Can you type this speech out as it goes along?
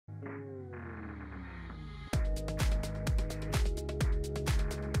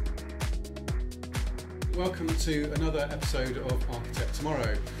welcome to another episode of Architect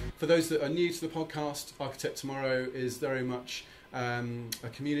Tomorrow. For those that are new to the podcast, Architect Tomorrow is very much a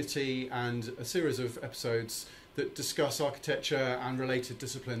community and a series of episodes that discuss architecture and related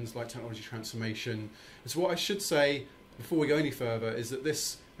disciplines like technology transformation. And so what I should say before we go any further is that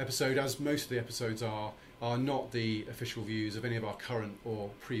this episode, as most of the episodes are not the official views of any of our current or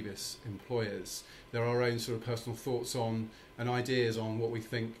previous employers. They're our own sort of personal thoughts on and ideas on what we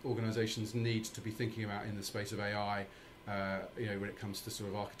think organisations need to be thinking about in the space of AI, when it comes to sort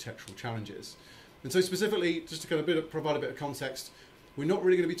of architectural challenges. And so specifically, just to kind of provide a bit of context, we're not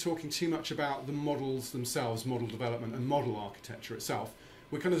really going to be talking too much about the models themselves, model development and model architecture itself.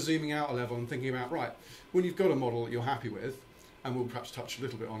 We're kind of zooming out a level and thinking about, right, when you've got a model that you're happy with, and we'll perhaps touch a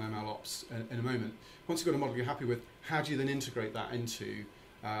little bit on MLOps in a moment. Once you've got a model you're happy with, how do you then integrate that into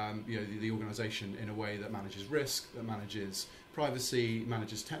the organisation in a way that manages risk, that manages privacy,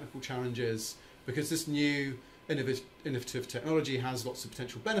 manages technical challenges? Because this new innovative technology has lots of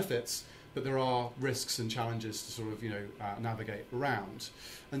potential benefits, but there are risks and challenges to sort of navigate around.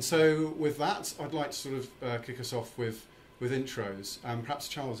 And so with that, I'd like to sort of kick us off with intros. Perhaps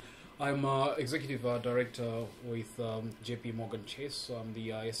Charles. I'm Executive Director with JP Morgan Chase. So I'm the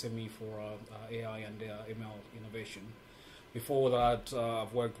SME for AI and ML innovation. Before that,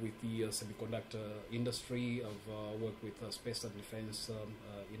 I've worked with the semiconductor industry. I've worked with space and defense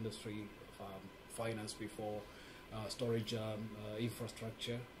industry, finance before, storage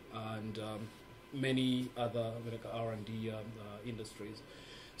infrastructure, and many other R&D industries.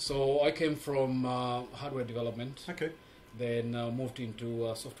 So I came from hardware development. Okay. Then moved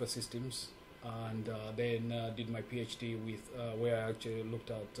into software systems, and then did my PhD with where I actually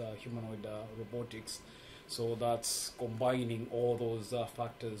looked at humanoid robotics. So that's combining all those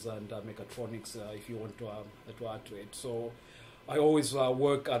factors and mechatronics, if you want to add to it. So I always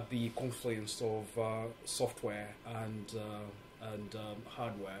work at the confluence of software and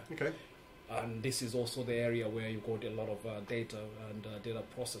hardware. Okay. And this is also the area where you've got a lot of data and data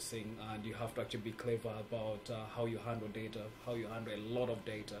processing, and you have to actually be clever about how you handle data, how you handle a lot of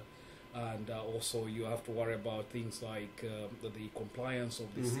data, and also you have to worry about things like the compliance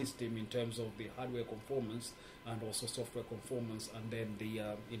of the system in terms of the hardware conformance and also software conformance, and then the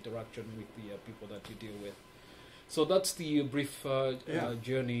interaction with the people that you deal with. So that's the brief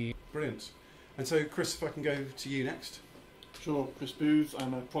journey. Brilliant. And so Chris, if I can go to you next. Sure, Chris Booth.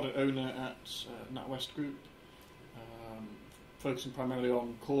 I'm a product owner at NatWest Group, focusing primarily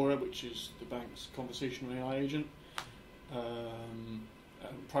on Cora, which is the bank's conversational AI agent.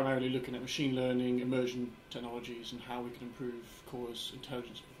 Primarily looking at machine learning, emerging technologies, and how we can improve Cora's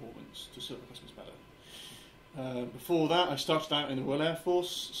intelligence performance to serve our customers better. Before that, I started out in the Royal Air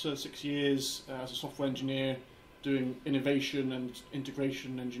Force, so 6 years as a software engineer, doing innovation and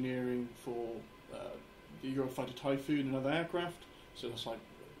integration engineering for the Eurofighter Typhoon and other aircraft. So that's like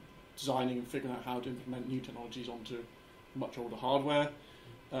designing and figuring out how to implement new technologies onto much older hardware.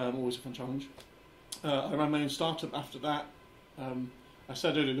 Always a fun challenge. I ran my own startup after that. I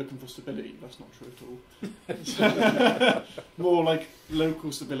said earlier looking for stability. That's not true at all. More like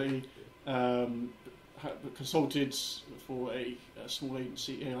local stability. Consulted for a small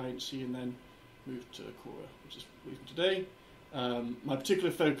agency, AI agency, and then moved to Cora, which is moving today. My particular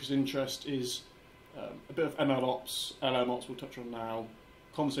focus interest is a bit of MLOps, LLMs we'll touch on now,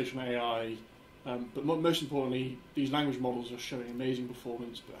 conversational AI, but most importantly, these language models are showing amazing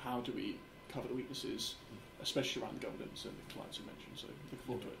performance, but how do we cover the weaknesses, especially around governance and the compliance you mentioned, so looking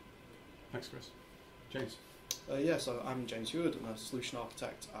forward to it. Thanks, Chris. James. So I'm James Heward. I'm a solution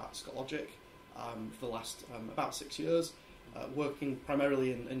architect at ScottLogic for the last about 6 years, working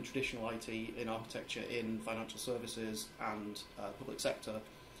primarily in traditional IT, in architecture, in financial services and public sector.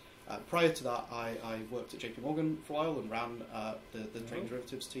 Prior to that, I worked at JP Morgan for a while and ran the trading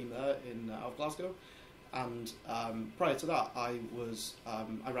derivatives team there out of Glasgow. And prior to that, I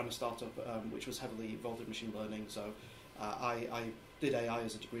ran a startup which was heavily involved in machine learning. So I did AI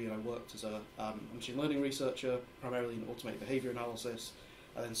as a degree, and I worked as a machine learning researcher, primarily in automated behaviour analysis.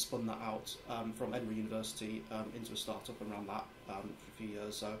 I then spun that out from Emory University into a startup and ran that for a few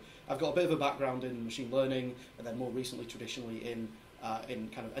years. So I've got a bit of a background in machine learning, and then more recently, traditionally in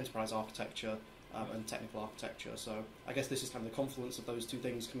kind of enterprise architecture and technical architecture. So I guess this is kind of the confluence of those two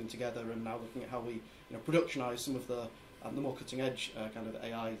things coming together, and now looking at how we productionise some of the more cutting edge kind of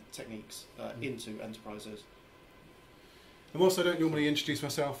AI techniques into enterprises. And whilst I don't normally introduce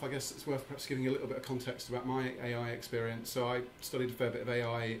myself, I guess it's worth perhaps giving you a little bit of context about my AI experience. So I studied a fair bit of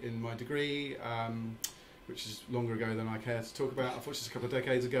AI in my degree, which is longer ago than I care to talk about. Unfortunately, it's a couple of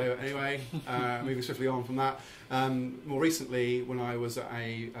decades ago anyway, moving swiftly on from that. More recently, when I was at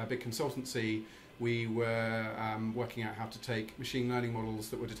a big consultancy, we were working out how to take machine learning models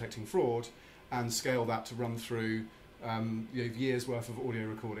that were detecting fraud and scale that to run through years worth of audio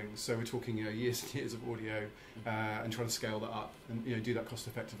recordings. So we're talking years and years of audio and trying to scale that up and do that cost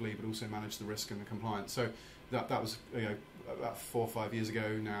effectively, but also manage the risk and the compliance. So that was about 4 or 5 years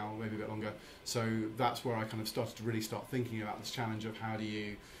ago now, maybe a bit longer. So that's where I kind of started to really start thinking about this challenge of how do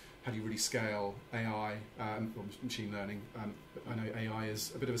you really scale AI or machine learning. I know AI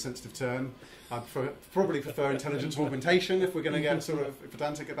is a bit of a sensitive term. I probably prefer intelligence augmentation if we're going to get sort of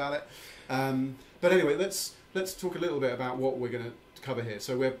pedantic about it. But anyway, let's talk a little bit about what we're going to cover here.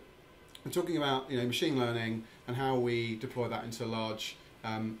 So we're talking about machine learning and how we deploy that into large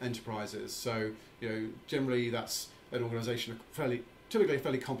enterprises. So generally that's an organisation, typically a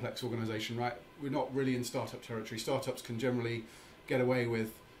fairly complex organisation, right? We're not really in startup territory. Startups can generally get away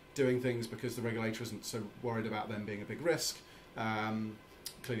with doing things because the regulator isn't so worried about them being a big risk.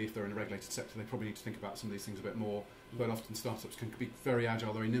 Clearly, if they're in a regulated sector, they probably need to think about some of these things a bit more. But often startups can be very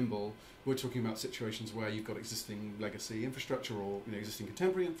agile, very nimble. We're talking about situations where you've got existing legacy infrastructure or existing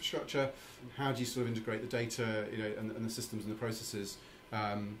contemporary infrastructure. How do you sort of integrate the data, and the systems and the processes?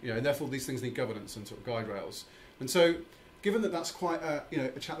 And therefore these things need governance and sort of guide rails. And so, given that that's quite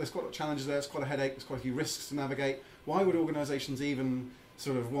there's quite a lot of challenges there, it's quite a headache, there's quite a few risks to navigate. Why would organisations even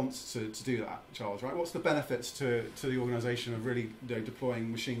sort of want to do that, Charles? Right? What's the benefits to the organisation of really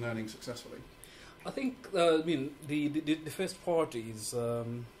deploying machine learning successfully? I think the first part is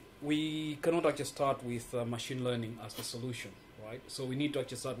we cannot actually start with machine learning as the solution, right? So we need to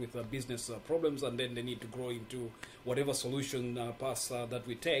actually start with business problems, and then they need to grow into whatever solution path that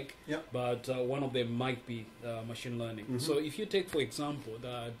we take. Yep. But one of them might be machine learning. Mm-hmm. So if you take, for example,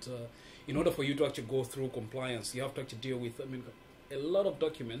 that in order for you to actually go through compliance, you have to actually deal with a lot of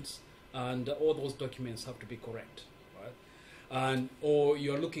documents, and all those documents have to be correct, right? Or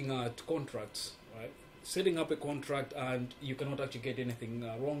you're looking at contracts, right? Setting up a contract and you cannot actually get anything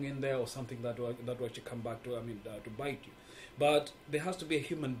wrong in there, or something that will actually come back to bite you. But there has to be a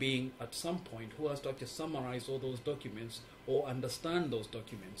human being at some point who has to actually summarize all those documents or understand those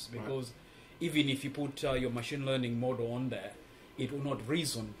documents, because even if you put your machine learning model on there, it will not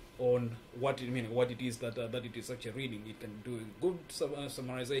reason on what it is that it is actually reading. It can do good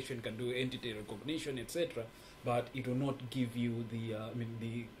summarization, can do entity recognition, etc. But it will not give you the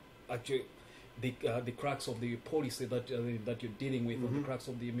cracks of the policy that you're dealing with, or the cracks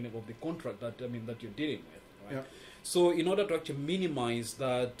of the contract that you're dealing with. Right? Yeah. So in order to actually minimize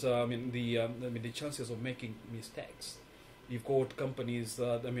that, the chances of making mistakes, you've got companies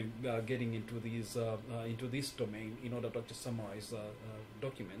getting into this domain in order to actually summarize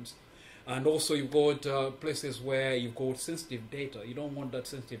documents. And also you've got places where you've got sensitive data. You don't want that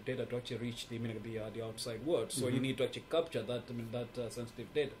sensitive data to actually reach the outside world. So you need to actually capture that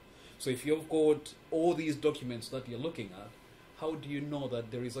sensitive data. So if you've got all these documents that you're looking at, how do you know that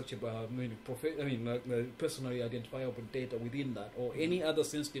there is actually personally identifiable data within that, or any other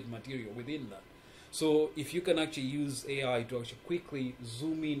sensitive material within that? So if you can actually use AI to actually quickly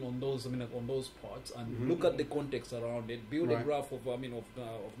zoom in on those parts and look at the context around it, build a graph of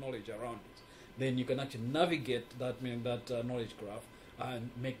knowledge around it, then you can actually navigate that knowledge graph and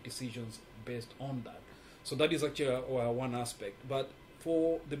make decisions based on that. So that is actually one aspect. But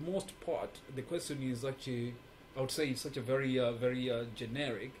for the most part, the question is actually, I would say, it's such a very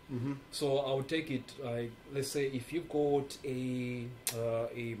generic. So I would take it, let's say if you've got a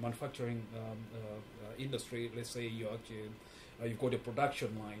manufacturing industry, let's say you've got a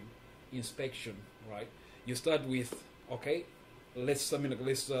production line inspection, right? You start with, okay, let's zoom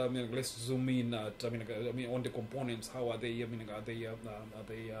in at on the components. How are they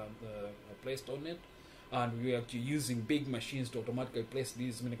placed on it? And we're actually using big machines to automatically place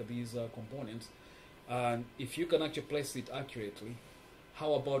these components. And if you can actually place it accurately,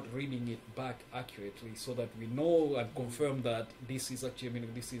 how about reading it back accurately so that we know and confirm that this is actually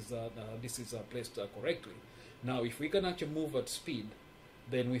placed correctly? Now, if we can actually move at speed,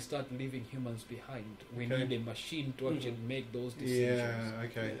 then we start leaving humans behind. We need a machine to actually make those decisions. Yeah.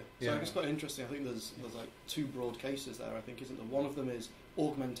 Okay. Yeah. So I think it's quite interesting. I think there's like two broad cases there. I think, isn't there? One of them is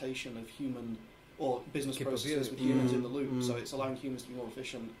augmentation of human or business processes with humans in the loop. So it's allowing humans to be more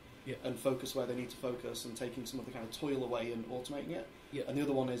efficient. And focus where they need to focus, and taking some of the kind of toil away and automating it. And the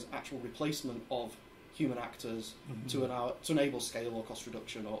other one is actual replacement of human actors to enable scale or cost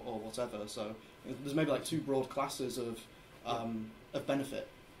reduction or whatever. So there's maybe like two broad classes of benefit.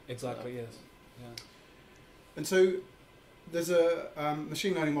 Exactly. Yes. Yeah. And so there's a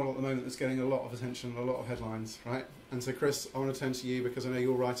machine learning model at the moment that's getting a lot of attention, a lot of headlines, right? And so, Chris, I want to turn to you because I know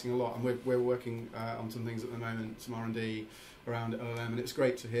you're writing a lot, and we're working on some things at the moment, some R&D around LLM, and it's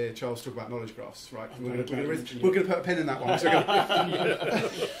great to hear Charles talk about knowledge graphs, right? We're going to put a pin in that one. So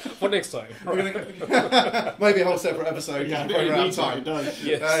for next time. Maybe a whole separate episode. Yeah, we're out of time.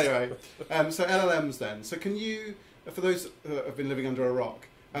 Yes. Anyway, so LLMs then. So can you, for those that have been living under a rock,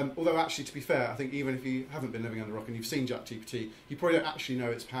 although actually, to be fair, I think even if you haven't been living under a rock and you've seen ChatGPT, you probably don't actually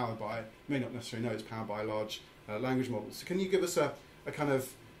know it's powered by, may not necessarily know it's powered by large language models. So can you give us a kind of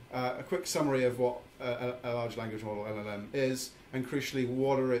a quick summary of what a large language model, LLM, is, and crucially,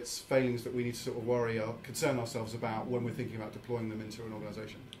 what are its failings that we need to sort of worry or concern ourselves about when we're thinking about deploying them into an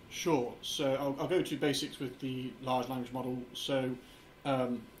organisation? Sure. So I'll go to basics with the large language model. So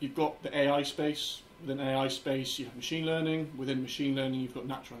you've got the AI space. Within AI space, you have machine learning. Within machine learning, you've got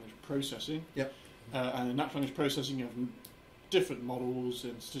natural language processing. Yep. And in natural language processing, you have different models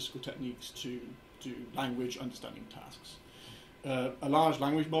and statistical techniques to do language understanding tasks. A large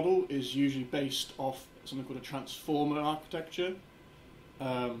language model is usually based off something called a transformer architecture.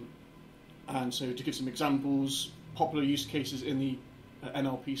 And so to give some examples, popular use cases in the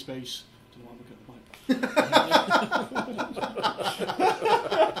NLP space. I don't know why I'm looking at the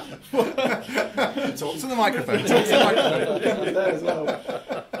mic. Talk to the microphone. Talk to the microphone. There as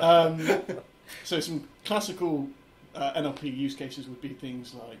well. So some classical NLP use cases would be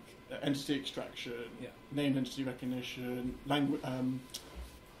things like entity extraction, name entity recognition,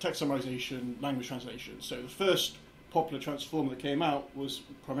 text summarization, language translation. So the first popular transformer that came out was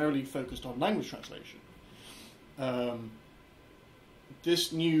primarily focused on language translation.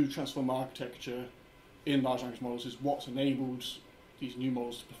 This new transformer architecture in large language models is what's enabled these new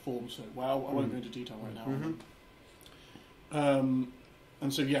models to perform so well. I won't go into detail right now.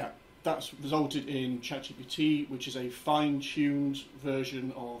 And so, that's resulted in ChatGPT, which is a fine-tuned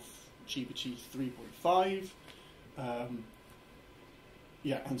version of GPT 3.5.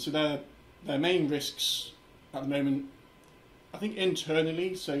 And so their main risks at the moment, I think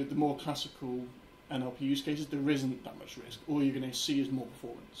internally, so the more classical NLP use cases, there isn't that much risk. All you're going to see is more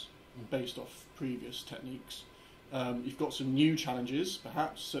performance based off previous techniques. You've got some new challenges,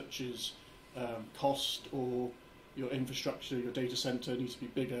 perhaps, such as cost, or your infrastructure, your data center needs to be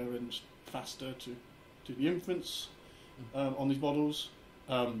bigger and faster to do the inference on these models.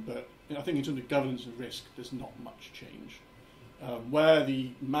 But I think in terms of governance and risk, there's not much change. Where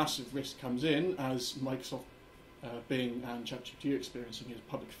the massive risk comes in, as Microsoft, Bing and ChatGPT are experiencing, is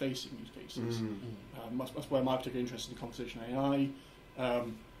public-facing use cases. That's where my particular interest in conversational AI.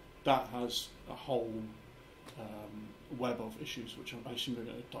 That has a whole web of issues, which I assume we're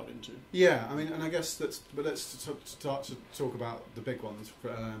going to dive into. Yeah, I mean, and I guess let's start to talk about the big ones for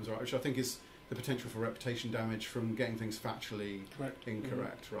LLMs, right? Which I think is the potential for reputation damage from getting things factually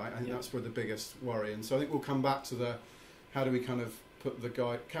incorrect, right? I think that's where the biggest worry. And so I think we'll come back to the how do we kind of put the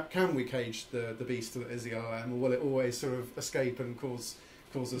guy? Can we cage the beast that is the LLM, or will it always sort of escape and cause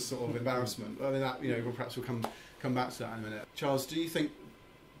us sort of embarrassment? I mean, that perhaps we'll come back to that in a minute. Charles, do you think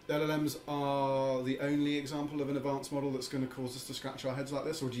LLMs are the only example of an advanced model that's going to cause us to scratch our heads like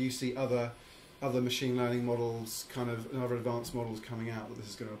this, or do you see other machine learning models, kind of other advanced models coming out that this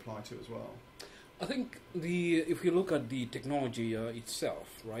is going to apply to as well? I think if you look at the technology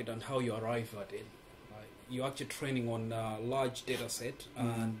itself, right, and how you arrive at it, right, you're actually training on a large data set,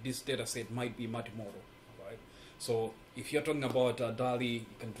 and this data set might be multimodal, right? So if you're talking about DALL-E, you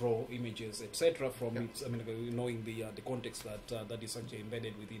can draw images, etc. from it. I mean, knowing the context that is actually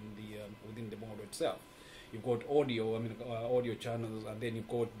embedded within the model itself. You've got audio, audio channels, and then you've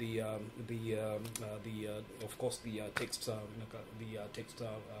got the of course the text,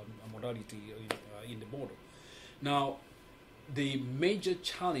 modality in the model. Now, the major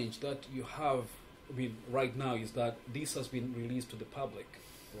challenge that you have, right now, is that this has been released to the public,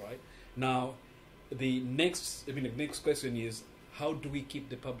 right? Now, the next question is, how do we keep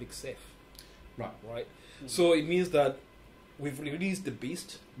the public safe? Right. Mm-hmm. So it means that we've released the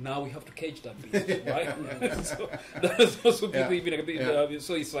beast. Now we have to cage that beast, right? So that's also people.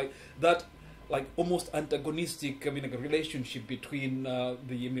 So it's like that, like almost antagonistic. A relationship between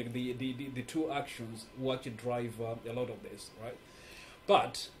the two actions will actually drive a lot of this, right?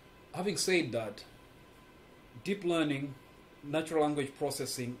 But having said that, deep learning, natural language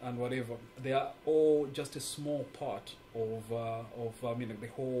processing, and whatever, they are all just a small part of the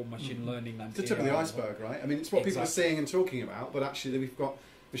whole machine learning and it's the tip of the iceberg, right? I mean, it's what people are seeing and talking about, but actually we've got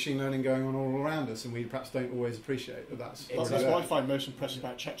machine learning going on all around us, and we perhaps don't always appreciate that that's That's already what I there. find most impressive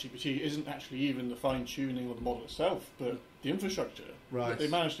about ChatGPT isn't actually even the fine-tuning of the model itself, but the infrastructure. Right. They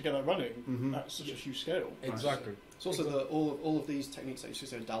managed to get that running Mhm. at such a huge scale. Exactly. It's also that all of these techniques that you see,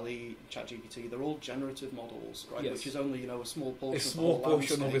 so DALL-E, ChatGPT, they're all generative models, right? Yes. Which is only a small portion A of small the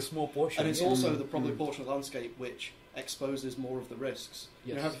portion of landscape. a small portion. And it's yeah. also the probably portion of the landscape which exposes more of the risks.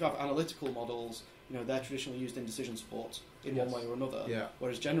 Yes. If you have analytical models, they're traditionally used in decision support in Yes. one way or another. Yeah.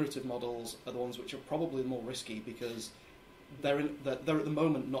 Whereas generative models are the ones which are probably more risky because they're at the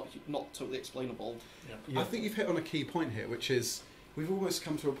moment not totally explainable. Yeah. I think you've hit on a key point here, which is we've almost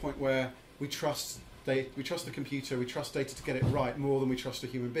come to a point where we trust the computer, we trust data to get it right more than we trust a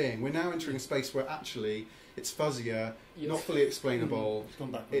human being. We're now entering a space where actually it's fuzzier, Yes. not fully explainable. It's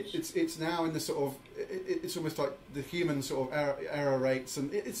gone backwards. It's now in the sort of it's almost like the human sort of error rates,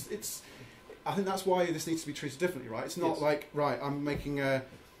 and it's. I think that's why this needs to be treated differently, right? It's not Yes. like I'm making a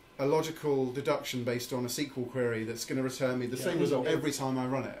logical deduction based on a SQL query that's going to return me the Yeah. same result every time I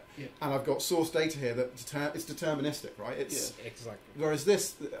run it, Yeah. and I've got source data here that it's deterministic, right? It's Exactly. whereas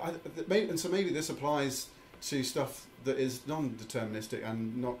so maybe this applies to stuff that is non-deterministic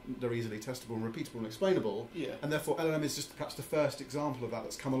and not they're easily testable and repeatable and explainable, Yeah. and therefore LLM is just perhaps the first example of that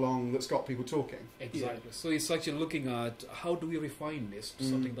that's come along that's got people talking. Exactly. So it's actually looking at how do we refine this to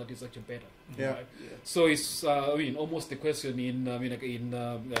something that is actually better. Yeah. Right? Yeah. So it's almost the question in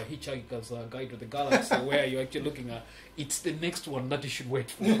Hitchhiker's Guide to the Galaxy where you're actually looking at it's the next one that you should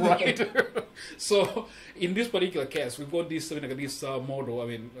wait for, right? So in this particular case, we've got this this model.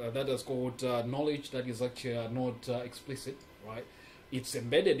 That is called knowledge that is actually not explicit, right? It's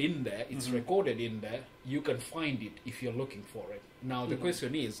embedded in there. It's recorded in there. You can find it if you're looking for it. Now the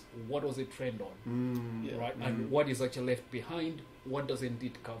question is, what was it trained on, Yeah. right? And what is actually left behind? What doesn't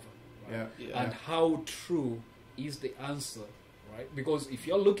it cover? Right? Yeah. Yeah. And how true is the answer, right? Because if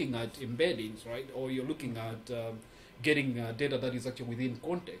you're looking at embeddings, right, or you're looking at getting data that is actually within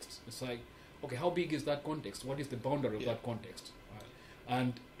context, it's like, okay, how big is that context? What is the boundary of that context? Right?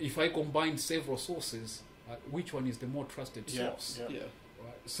 And if I combine several sources, which one is the more trusted source? Yeah. Yeah.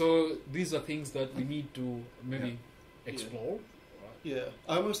 Right? So these are things that we need to maybe explore. Right? Yeah,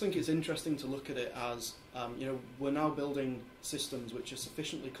 I almost think it's interesting to look at it as, we're now building systems which are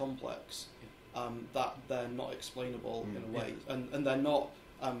sufficiently complex that they're not explainable in a way, and they're not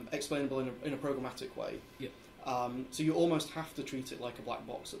explainable in a programmatic way. Yeah. So you almost have to treat it like a black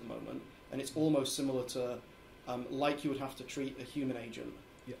box at the moment, and it's almost similar to like you would have to treat a human agent.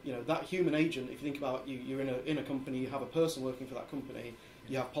 Yeah. That human agent, if you think about you're in a company, you have a person working for that company,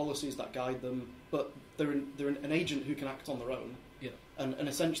 you have policies that guide them, but they're an agent who can act on their own. Yeah. And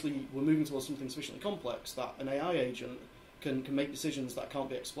essentially, we're moving towards something sufficiently complex that an AI agent can make decisions that can't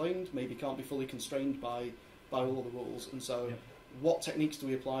be explained, maybe can't be fully constrained by all of the rules. And so, what techniques do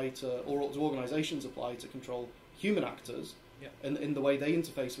we apply to, or do organisations apply to control human actors in the way they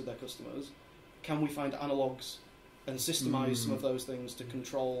interface with their customers? Can we find analogues and systemize some of those things to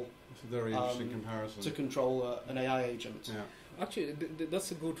control? It's a very interesting comparison. To control an AI agent. Yeah. Actually, that's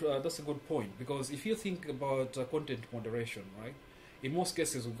a good point, because if you think about content moderation, right? In most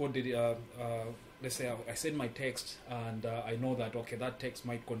cases, we've got the let's say I send my text and I know that that text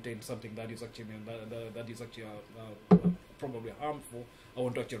might contain something that is actually probably harmful. I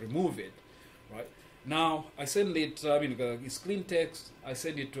want to actually remove it, right? Now I send it. It's clean text. I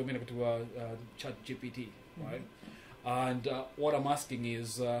send it to ChatGPT, right? And what I'm asking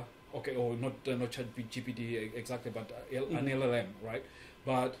is, not ChatGPT exactly, but an LLM, right?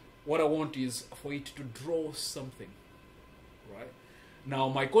 But what I want is for it to draw something, right? Now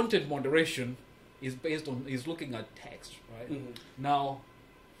my content moderation is looking at text, right? Now,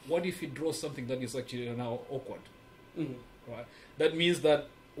 what if it draws something that is actually now awkward, right? That means that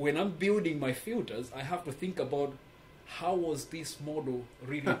when I'm building my filters, I have to think about how was this model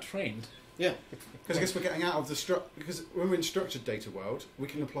really trained. Yeah, because I guess we're getting out of the because when we're in structured data world, we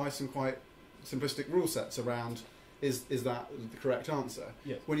can apply some quite simplistic rule sets around is that the correct answer.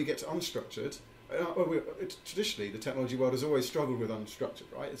 Yeah. When you get to unstructured, traditionally the technology world has always struggled with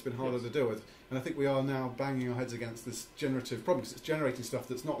unstructured, right? It's been harder to deal with, and I think we are now banging our heads against this generative problem because it's generating stuff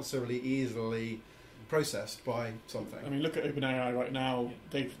that's not necessarily easily processed by something. I mean, look at OpenAI right now.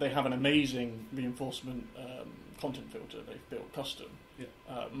 They have an amazing reinforcement content filter they've built custom.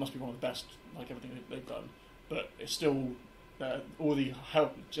 Must be one of the best, like everything they've done. But it's still all the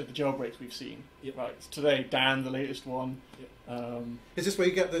jailbreaks we've seen. Right today, Dan, the latest one. Is this where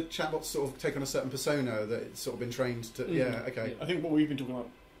you get the chatbots sort of take on a certain persona that it's sort of been trained to? Yeah, okay. I think what we've been talking about,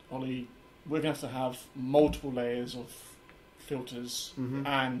 Ollie, we're going to have multiple layers of filters,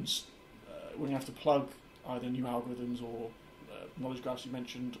 and we're going to have to plug either new algorithms or knowledge graphs you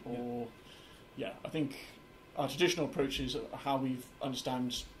mentioned, or I think our traditional approaches, how we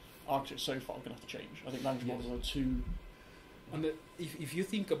understand architecture so far, are going to have to change. I think language models are too. And if you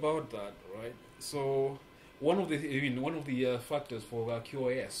think about that, right? So one of the factors for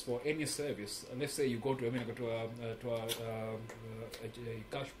QoS for any service, let's say you go to a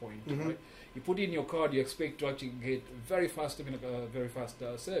cache point, right? You put in your card, you expect to actually get very fast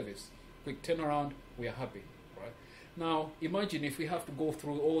service, quick turnaround. We are happy, right? Now imagine if we have to go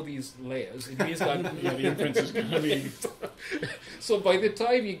through all these layers. It means that the inference is going to be. So by the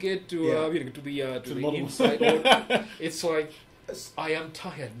time you get to the inside, it's like, I am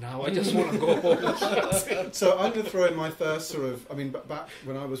tired now. I just want to go home. So I'm going to throw in my first sort of. I mean, back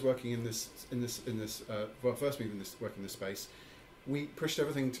when I was working working in this space, we pushed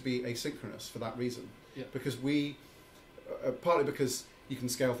everything to be asynchronous for that reason. Yeah. Because we, partly because you can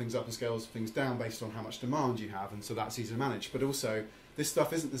scale things up and scale things down based on how much demand you have, and so that's easy to manage. But also, this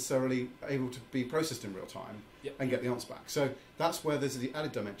stuff isn't necessarily able to be processed in real time and get the answer back. So that's where there's the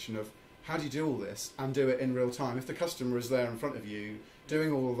added dimension of how do you do all this and do it in real time? If the customer is there in front of you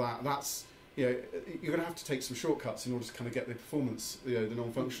doing all of that, that's you're going to have to take some shortcuts in order to kind of get the performance, the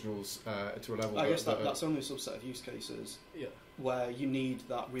non-functionals to a level. I guess that's only a subset of use cases where you need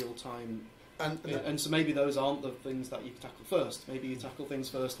that real time. And so maybe those aren't the things that you tackle first. Maybe you tackle things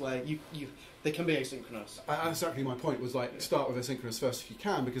first where they can be asynchronous. Exactly, my point was start with asynchronous first if you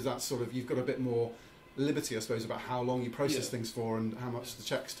can, because that's sort of, you've got a bit more liberty, I suppose, about how long you process things for and how much the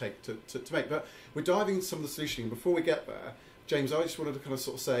checks take to make. But we're diving into some of the solutioning. Before we get there, James, I just wanted to kind of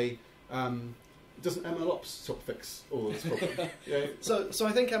sort of say, doesn't MLOps sort of fix all of this problem? So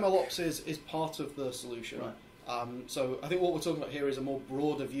I think MLOps is part of the solution. Right. So I think what we're talking about here is a more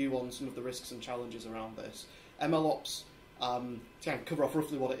broader view on some of the risks and challenges around this. MLOps, to kind of cover off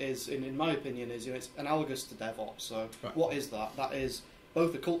roughly what it is, in my opinion, is it's analogous to DevOps. So what is that? That is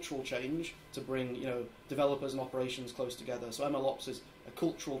both a cultural change to bring developers and operations close together. So MLOps is a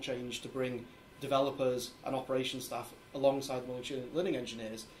cultural change to bring developers and operations staff alongside machine learning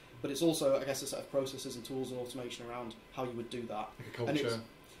engineers. But it's also, I guess, a set of processes and tools and automation around how you would do that. Like a culture. So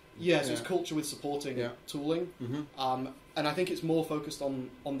it's culture with supporting tooling. Mm-hmm. And I think it's more focused on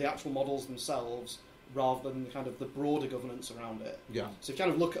the actual models themselves rather than kind of the broader governance around it. Yeah. So if you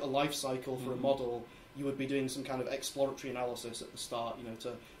kind of look at a life cycle for a model, you would be doing some kind of exploratory analysis at the start,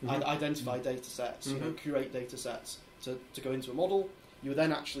 to identify data sets, curate data sets to go into a model. You would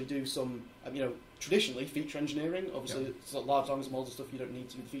then actually do some, traditionally feature engineering. Obviously, it's large language models stuff, you don't need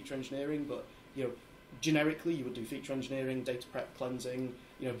to do the feature engineering, but generically you would do feature engineering, data prep, cleansing,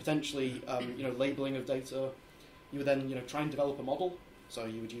 potentially labeling of data. You would then try and develop a model. So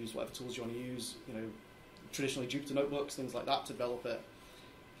you would use whatever tools you want to use, traditionally Jupyter notebooks, things like that to develop it.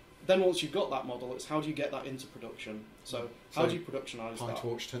 Then once you've got that model, it's how do you get that into production? So how do you productionize that?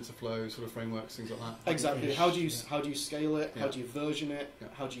 PyTorch, TensorFlow sort of frameworks, things like that. Exactly. How do you scale it? How do you version it?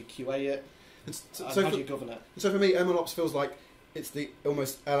 How do you QA it? How do you govern it? So for me, MLOps feels like it's the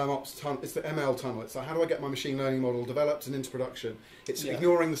almost LMOps tunnel. It's the ML tunnel. It's like, how do I get my machine learning model developed and into production? It's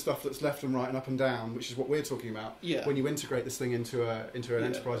ignoring the stuff that's left and right and up and down, which is what we're talking about. Yeah. When you integrate this thing into an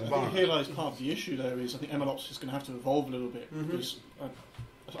enterprise environment. I think here lies part of the issue, though, is I think MLOps is going to have to evolve a little bit because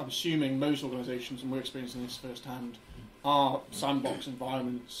I'm assuming most organisations, and we're experiencing this firsthand, our sandbox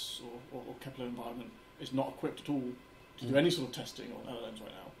environments or Kepler environment is not equipped at all to do any sort of testing on LLMs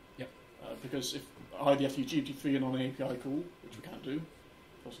right now. Yep. Because if either you have to use GPT and on an API call, which we can't do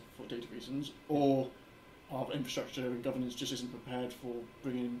for data reasons, or our infrastructure and governance just isn't prepared for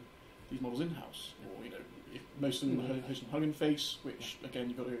bringing these models in-house. Or, if most of them are hosted on Hugging Face, which, again,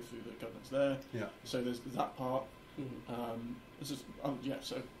 you've got to go through the governance there. Yeah. So there's that part. So you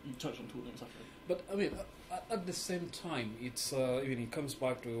touched on tooling, exactly. But I mean, at the same time, it's it comes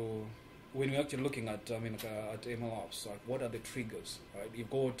back to when you're actually looking at at MLOps, like what are the triggers, right? You've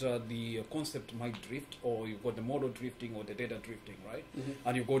got the concept might drift, or you've got the model drifting, or the data drifting, right?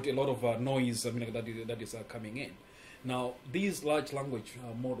 And you've got a lot of noise that is coming in. Now, these large language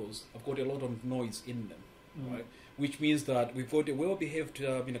models have got a lot of noise in them, right? Which means that we've got a well-behaved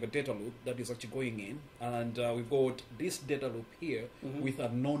a data loop that is actually going in, and we've got this data loop here with a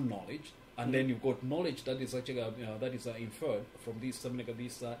non-knowledge, and then you've got knowledge that is actually that is inferred from this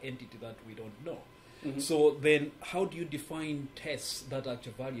this entity that we don't know. So then, how do you define tests that are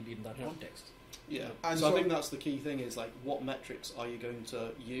actually valid in that context? Yeah, and so I think that's the key thing is like what metrics are you going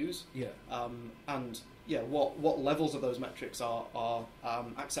to use? Yeah, what levels of those metrics are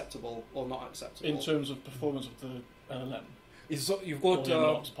acceptable or not acceptable in terms of performance of the LLM. is so you've got Or the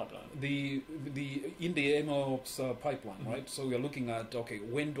MLOps pipeline. the in the MLOps pipeline, right? So we are looking at, okay,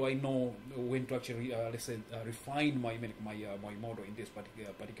 when do I know when to actually let's say refine my model in this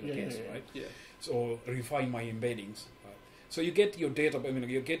particular case, right? Yeah. So refine my embeddings. So you get your data.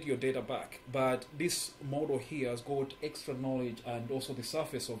 You get your data back, but this model here has got extra knowledge, and also the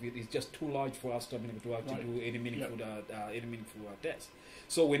surface of it is just too large for us to actually do any meaningful test.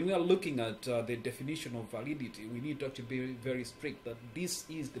 So when we are looking at the definition of validity, we need to actually be very strict that this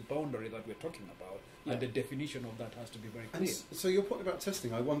is the boundary that we're talking about, and the definition of that has to be very clear. And so your point about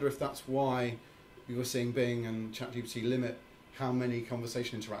testing, I wonder if that's why you were seeing Bing and ChatGPT limit how many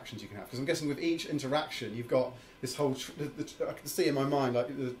conversation interactions you can have. Because I'm guessing with each interaction, you've got this whole... I can see in my mind like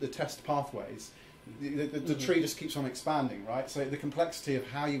the test pathways. The tree just keeps on expanding, right? So the complexity of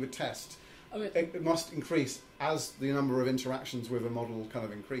how you would test, it must increase as the number of interactions with a model kind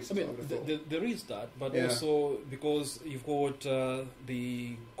of increases. There is that, but also because you've got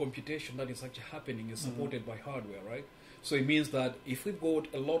the computation that is actually happening is supported by hardware, right? So it means that if we've got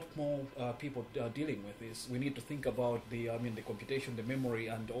a lot more people dealing with this, we need to think about the computation, the memory,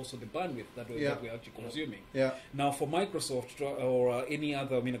 and also the bandwidth that we're actually consuming. Yeah. Now, for Microsoft or any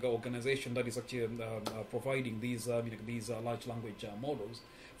other organization that is actually providing these large language models,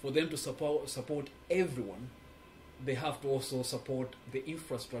 for them to support everyone, they have to also support the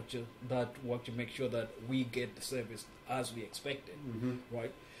infrastructure that will actually make sure that we get the service as we expected,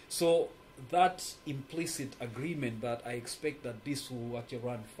 right? So that implicit agreement that I expect that this will actually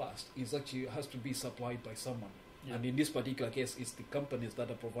run fast has to be supplied by someone. Yeah. And in this particular case, it's the companies that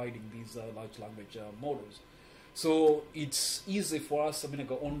are providing these large language models. So it's easy for us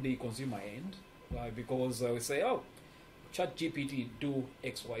on the consumer end, right? Because we say, oh, ChatGPT do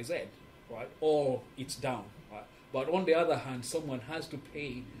X, Y, Z, right? Or it's down, right? But on the other hand, someone has to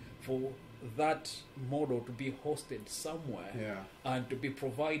pay for that model to be hosted somewhere and to be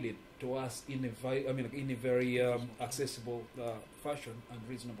provided to us in a very accessible fashion and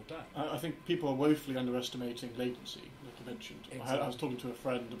reasonable time. I think people are woefully underestimating latency, like you mentioned. Exactly. I was talking to a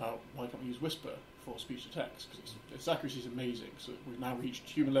friend about why can't we use Whisper for speech to text, because its accuracy is amazing. So we've now reached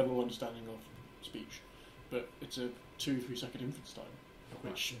human level understanding of speech, but it's a 2-3 second inference time,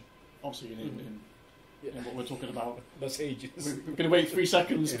 which obviously in what we're talking about, that's ages. We're going to wait 3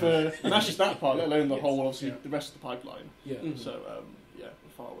 seconds for, and that's just that part, let alone the whole, obviously, the rest of the pipeline. Yeah. So, we're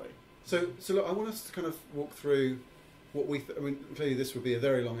far away. So look, I want us to kind of walk through what we... clearly this would be a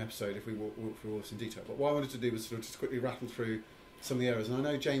very long episode if we walk through all this in detail, but what I wanted to do was sort of just quickly rattle through some of the areas. And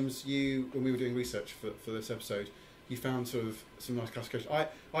I know, James, you, when we were doing research for this episode, you found sort of some nice classification.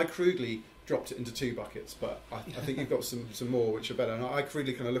 I crudely dropped it into 2 buckets, but I think you've got some more which are better. And I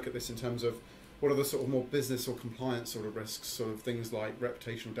crudely kind of look at this in terms of what are the sort of more business or compliance sort of risks, sort of things like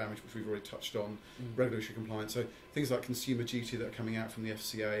reputational damage, which we've already touched on, regulatory compliance, so things like consumer duty that are coming out from the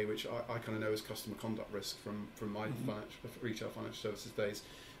FCA, which I kind of know as customer conduct risk from my retail financial services days,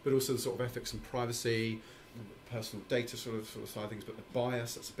 but also the sort of ethics and privacy, personal data sort of side of things, but the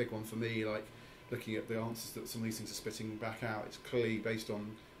bias, that's a big one for me, like looking at the answers that some of these things are spitting back out, it's clearly based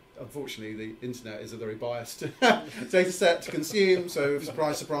on, unfortunately, the internet is a very biased data set to consume. So,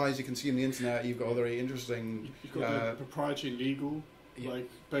 surprise, surprise, you consume the internet. You've got a very interesting. You've got the proprietary legal, like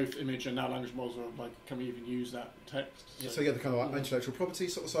both image and now language models are like, can we even use that text? So the kind of like intellectual property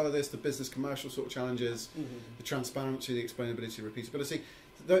sort of side of this, the business commercial sort of challenges, the transparency, the explainability, repeatability.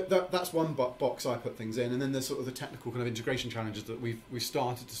 That's one box I put things in, and then there's sort of the technical kind of integration challenges that we've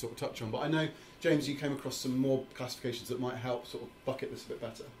started to sort of touch on. But I know, James, you came across some more classifications that might help sort of bucket this a bit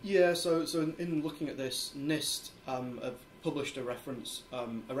better. Yeah, so in looking at this, NIST have published a reference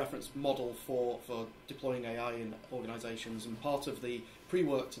model for deploying AI in organisations, and part of the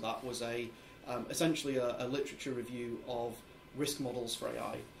pre-work to that was essentially a literature review of risk models for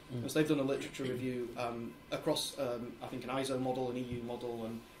AI. So they've done a literature review across, I think, an ISO model, an EU model,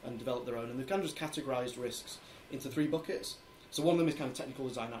 and developed their own. And they've kind of just categorised risks into 3 buckets. So one of them is kind of technical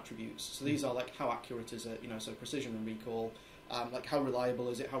design attributes. So these are like, how accurate is it? So precision and recall. Like, how reliable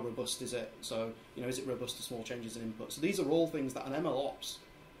is it? How robust is it? So, is it robust to small changes in input? So these are all things that an MLOps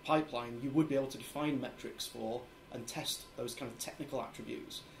pipeline, you would be able to define metrics for and test those kind of technical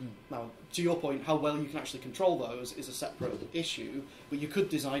attributes. Now, to your point, how well you can actually control those is a separate issue, but you could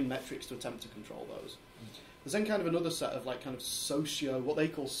design metrics to attempt to control those. There's then kind of another set of like kind of what they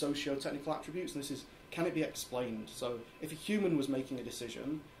call socio-technical attributes, and this is, can it be explained? So if a human was making a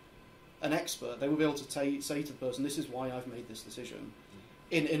decision, an expert, they would be able to say to the person, this is why I've made this decision,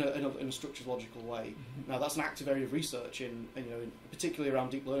 in a structured, logical way. Now, that's an active area of research particularly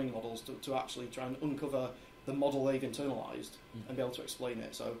around deep learning models to actually try and uncover the model they've internalised and be able to explain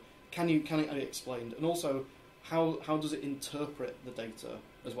it. So can it be explained? And also, how does it interpret the data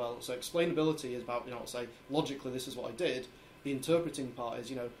as well? So explainability is about, say, logically this is what I did. The interpreting part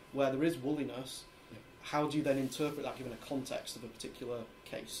is, where there is woolliness, how do you then interpret that given a context of a particular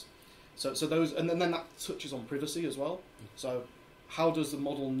case? So those, and then that touches on privacy as well. So how does the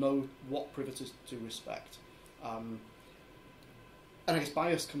model know what privacy to respect? And I guess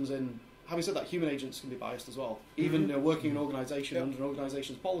bias comes in. Having said that, human agents can be biased as well. Even working in an organisation under an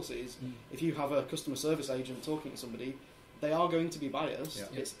organisation's policies, if you have a customer service agent talking to somebody, they are going to be biased.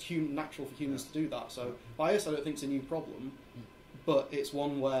 Yeah. It's natural for humans to do that. So bias, I don't think, is a new problem, but it's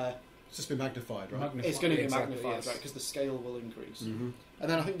one where It's just been magnified, right? it's going to be Exactly, magnified, yes. right? Because the scale will increase. Mm-hmm. And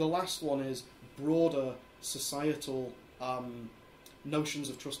then I think the last one is broader societal notions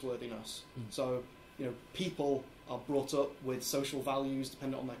of trustworthiness. So, people are brought up with social values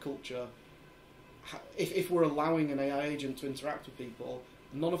dependent on their culture. If we're allowing an AI agent to interact with people,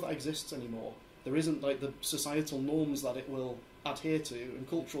 none of that exists anymore. There isn't like the societal norms that it will adhere to and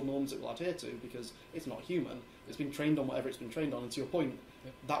cultural norms it will adhere to because it's not human. It's been trained on whatever it's been trained on, and to your point,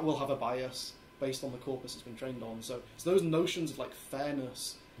 that will have a bias based on the corpus it's been trained on. So those notions of like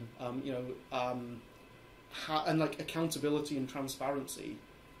fairness, and like accountability and transparency,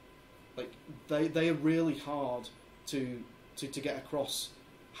 like they are really hard to get across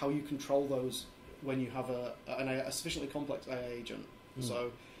how you control those when you have a sufficiently complex AI agent.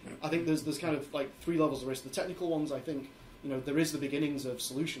 So I think there's kind of like three levels of risk. The technical ones, I think, there is the beginnings of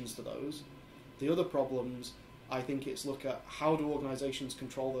solutions to those. The other problems, I think it's look at how do organisations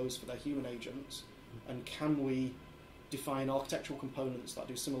control those for their human agents, and can we define architectural components that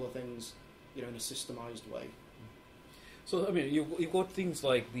do similar things, in a systemised way. So, I mean, you've got things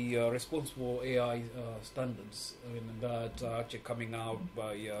like the responsible AI standards, that are actually coming out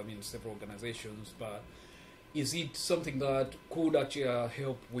by, several organizations, but is it something that could actually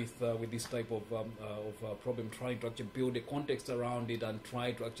help with this type of problem, trying to actually build a context around it and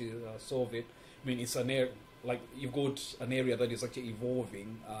try to actually solve it? I mean, it's an area, like you've got an area that is actually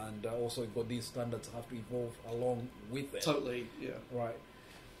evolving, and also you've got these standards have to evolve along with it. Totally, yeah. Right.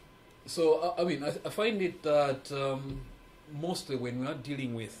 So, I find it that mostly when we are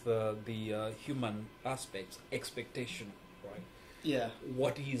dealing with the human aspects, expectation, right? Yeah.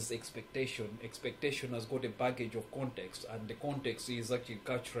 What is expectation? Expectation has got a baggage of context, and the context is actually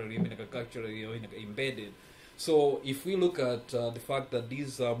culturally embedded. So, if we look at the fact that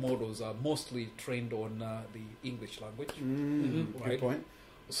these models are mostly trained on the English language, right? Good point.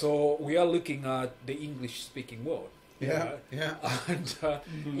 So, we are looking at the English-speaking world. Yeah. And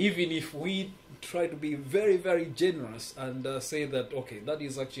even if we try to be very, very generous and say that, okay, that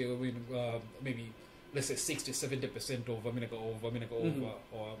is actually maybe, let's say 60-70% of the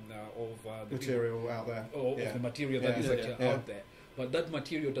Material out there. of the material that is actually Yeah. out there, but that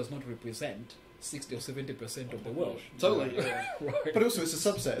material does not represent 60 or 70% of the world. Totally. Right. But also, it's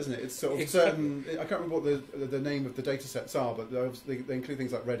a subset, isn't it? It's sort of Exactly. certain. I can't remember what the name of the data sets are, but they include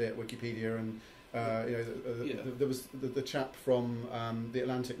things like Reddit, Wikipedia, and there was the chap from The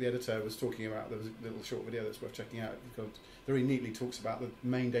Atlantic, the editor, was talking about. There was a little short video that's worth checking out. Because very neatly talks about the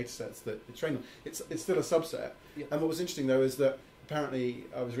main data sets that it's trained on. It's still a subset. Yeah. And what was interesting though is that apparently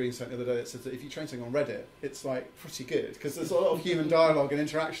I was reading something the other day that says that if you train something on Reddit, it's like pretty good because there's a lot of human dialogue and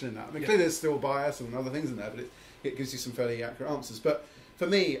interaction in that. I mean, clearly there's still bias and other things in there, but it gives you some fairly accurate answers. But for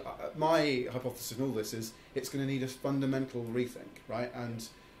me, my hypothesis in all this is it's going to need a fundamental rethink, right? And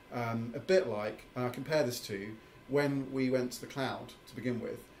a bit like, and I compare this to when we went to the cloud to begin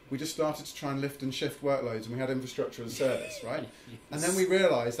with. We just started to try and lift and shift workloads, and we had infrastructure as a service, right? Yes. And then we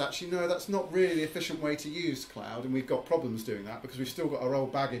realised, actually, no, that's not really the efficient way to use cloud, and we've got problems doing that because we've still got our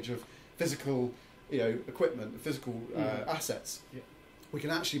old baggage of physical, equipment, physical assets. Yeah. We can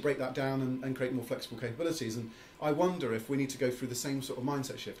actually break that down and create more flexible capabilities. And I wonder if we need to go through the same sort of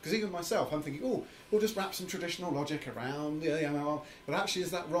mindset shift. Because even myself, I'm thinking, we'll just wrap some traditional logic around the ML. But actually,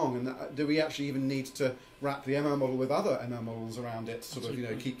 is that wrong? And do we actually even need to wrap the ML model with other ML models around it to sort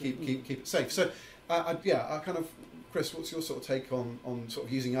of, keep it safe? So, I kind of, Chris, what's your sort of take on sort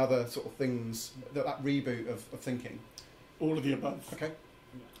of using other sort of things, that reboot of thinking? All of the above. Okay.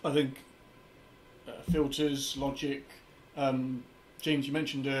 I think filters, logic. James, you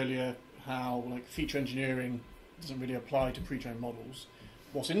mentioned earlier how feature engineering doesn't really apply to pre-trained models.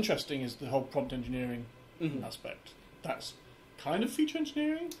 What's interesting is the whole prompt engineering aspect. That's kind of feature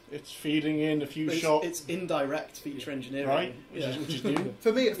engineering. It's feeding in a few shots. It's indirect feature engineering, right? Which is new.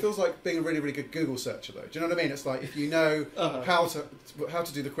 For me, it feels like being a really, really good Google searcher, though. Do you know what I mean? It's like if you know how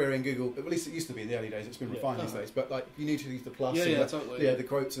to do the query in Google. At least it used to be in the early days. It's been refined these days. But you need to use the plus, the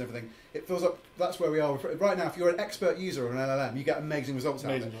quotes and everything. It feels like that's where we are right now. If you're an expert user of an LLM, you get amazing results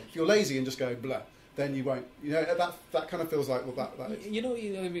out of it. If you're lazy and just go blah, then you won't. You know, that kind of feels like, well, that is. You know,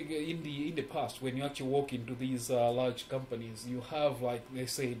 in the past, when you actually walk into these large companies, you have, like,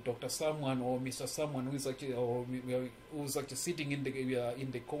 let's say Dr. Someone or Mr. Someone who's actually sitting in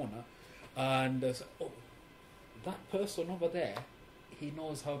the corner, and oh, that person over there, he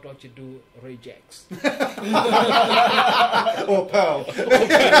knows how to actually do regex. Or Pearl.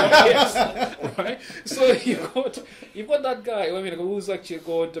 Yes, right? So you've got that guy, I mean, who's actually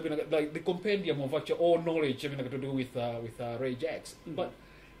got, I mean, like the compendium of actually all knowledge, I mean, to do with regex. But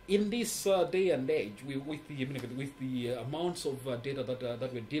in this day and age, with the amounts of data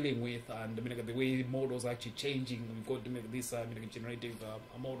that we're dealing with, and I mean, the way models are actually changing, we've got this generative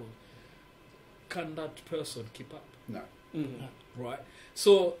model. Can that person keep up? No. Right.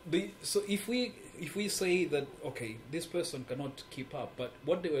 So if we say that, okay, this person cannot keep up, but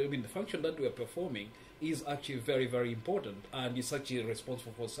the function that we are performing is actually very, very important, and it's actually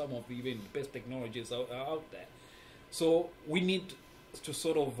responsible for some of the even best technologies out there. So we need to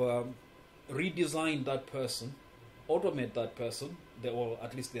sort of redesign that person, automate that person, or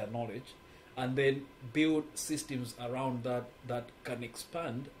at least their knowledge, and then build systems around that can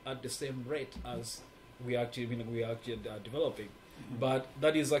expand at the same rate as we actually developing. But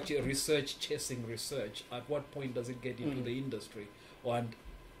that is actually research chasing research. At what point does it get into the industry, and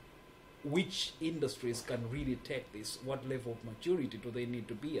which industries can really take this? What level of maturity do they need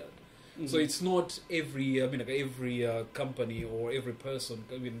to be at? So it's not every company or every person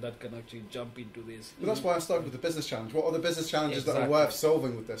that can actually jump into this. Well, that's why I started with the business challenge. What are the business challenges that are worth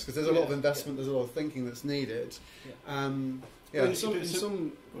solving with this? Because there's a lot of investment, there's a lot of thinking that's needed. Well, in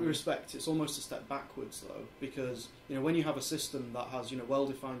some respect, it's almost a step backwards, though, because when you have a system that has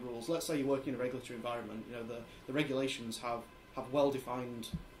well-defined rules. Let's say you're working in a regulatory environment. The regulations have well-defined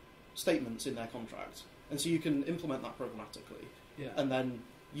statements in their contract, and so you can implement that programmatically. And then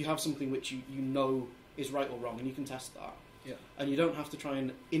you have something which you know is right or wrong, and you can test that. And you don't have to try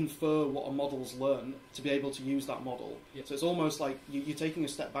and infer what a model's learned to be able to use that model. So it's almost like you're taking a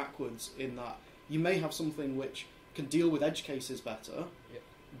step backwards in that you may have something which can deal with edge cases better,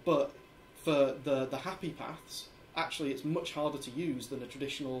 but for the happy paths, actually it's much harder to use than a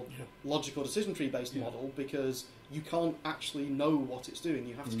traditional logical decision tree based model, because you can't actually know what it's doing.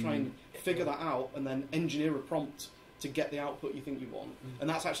 You have to try and figure that out and then engineer a prompt to get the output you think you want. And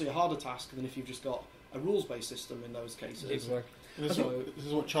that's actually a harder task than if you've just got a rules-based system in those cases. Exactly. This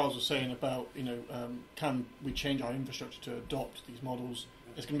is what Charles was saying about, can we change our infrastructure to adopt these models?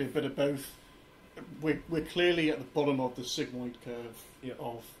 It's going to be a bit of both. We're clearly at the bottom of the sigmoid curve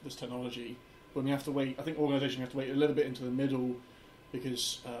of this technology, but we have to wait. I think organisations have to wait a little bit into the middle,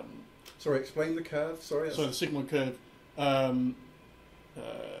 because... sorry, explain the curve. Sorry, the sigmoid curve.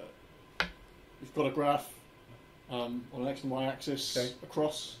 We've got a graph on an x and y axis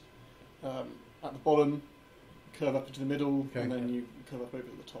across. At the bottom, curve up into the middle, and then you curve up over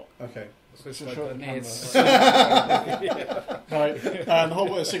the top. Okay. So it's like an Right. The whole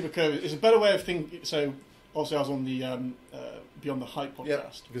point of sigma curve is a better way of thinking. So, obviously, I was on the Beyond the Hype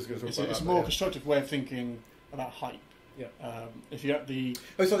podcast. It's a more constructive way of thinking about hype. If you get the...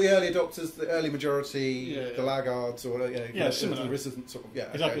 it's like the early adopters, the early majority, the laggards, or similar. The resistant sort of,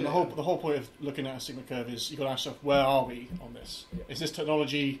 exactly. Okay, the whole point of looking at a sigma curve is you've got to ask yourself, where are we on this? Is this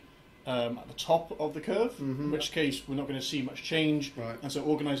technology at the top of the curve? In which case we're not going to see much change, and so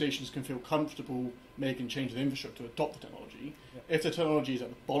organisations can feel comfortable making changes in infrastructure to adopt the technology. If the technology is at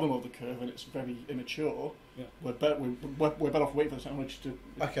the bottom of the curve and it's very immature, we're better off waiting for the technology to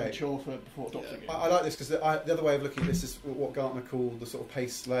mature before adopting it. I like this because the other way of looking at this is what Gartner called the sort of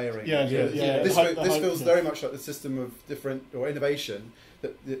pace layering. This feels very much like the system of innovation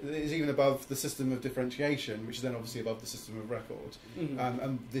that is even above the system of differentiation, which is then obviously above the system of record.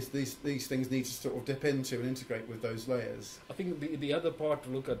 And these things need to sort of dip into and integrate with those layers. I think the other part to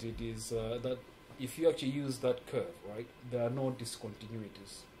look at it is that if you actually use that curve, right, there are no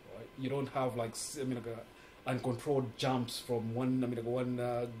discontinuities, right? You don't have uncontrolled jumps from one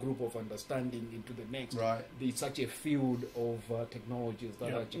group of understanding into the next. Right. It's actually a field of technologies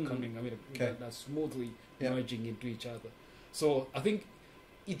that are actually coming, that are smoothly merging into each other. So I think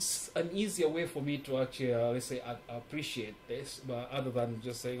it's an easier way for me to actually, let's say, appreciate this, but other than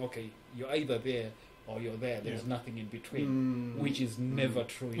just saying, okay, you're either there or you're there. There's nothing in between, which is never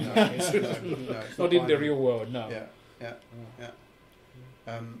true in our case. Not in the real world, no.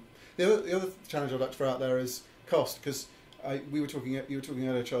 The other challenge I'd like to throw out there is cost, because you were talking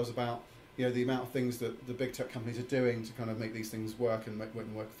earlier, Charles, about the amount of things that the big tech companies are doing to kind of make these things work and make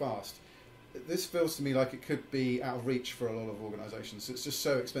them work fast. This feels to me like it could be out of reach for a lot of organisations. It's just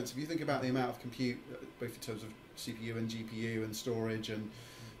so expensive. You think about the amount of compute, both in terms of CPU and GPU and storage and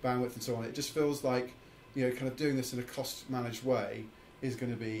bandwidth and so on. It just feels like, kind of doing this in a cost-managed way is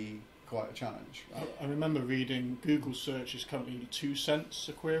going to be quite a challenge. Right? I remember reading Google search is currently 2 cents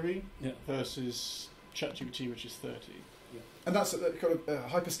a query versus ChatGPT, which is 30. Yeah. And that's a kind of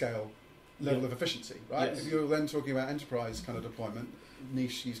hyperscale level of efficiency, right? Yes. If you're then talking about enterprise kind of deployment,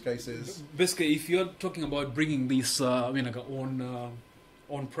 niche use cases. Basically, if you're talking about bringing this,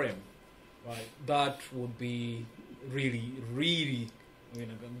 on-prem, right, that would be really, really,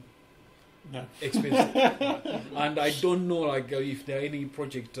 No. expensive. And I don't know, if there are any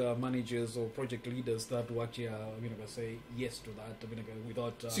project managers or project leaders that will actually, say yes to that.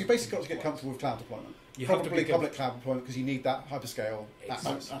 Without. So you basically got to get comfortable with cloud deployment. You have to Probably be public cloud deployment because you need that hyperscale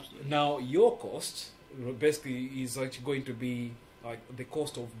access. Absolutely. Now, your cost basically is actually going to be the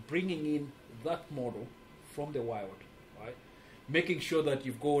cost of bringing in that model from the wild, right? Making sure that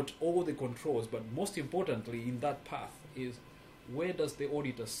you've got all the controls, but most importantly in that path is where does the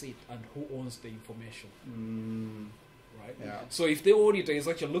auditor sit and who owns the information, right? Yeah. So if the auditor is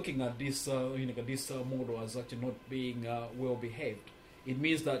actually looking at this, this model as actually not being well behaved, it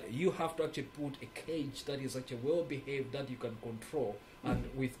means that you have to actually put a cage that is actually well behaved that you can control, and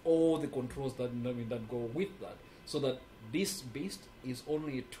with all the controls that that go with that, so that this beast is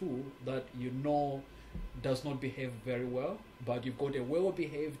only a tool that does not behave very well, but you've got a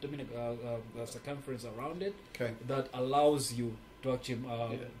well-behaved circumference around it that allows you to actually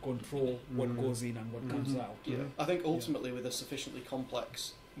control what goes in and what comes out. Yeah. I think ultimately with a sufficiently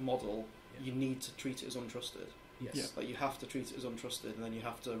complex model, you need to treat it as untrusted. Yes. Yeah. Like you have to treat it as untrusted, and then you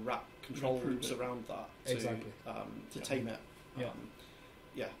have to wrap control loops around that to tame it.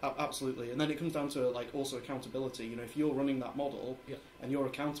 Yeah. Absolutely. And then it comes down to also accountability. If you're running that model and you're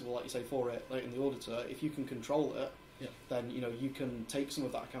accountable, like you say, for it, like in the auditor, if you can control it, then you can take some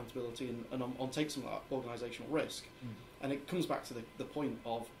of that accountability and take some of that organisational risk. And it comes back to the point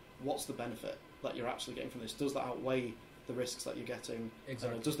of what's the benefit that you're actually getting from this? Does that outweigh the risks that you're getting?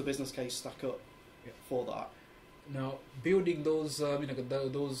 Exactly. Does the business case stack up for that? Now, building those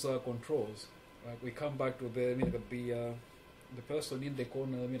those controls, right? We come back to the person in the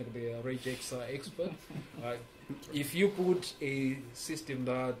corner, the regex expert. Right? If you put a system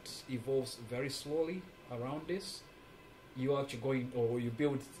that evolves very slowly around this, you actually you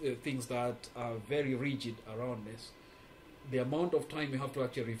build things that are very rigid around this. The amount of time you have to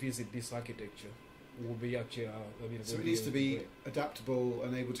actually revisit this architecture will be actually. So it needs to be adaptable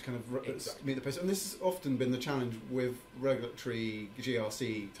and able to kind of meet the pace. And this has often been the challenge with regulatory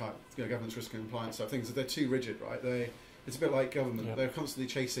GRC type, governance, risk and compliance type things. That they're too rigid, right? It's a bit like government. Yeah. They're constantly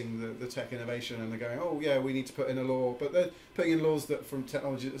chasing the tech innovation, and they're going, "Oh yeah, we need to put in a law," but they're putting in laws that from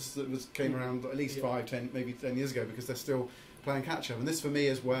technology that came around at least 5, 10, maybe 10 years ago, because they're still playing catch up. And this, for me,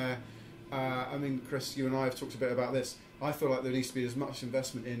 is where, Chris, you and I have talked a bit about this. I feel like there needs to be as much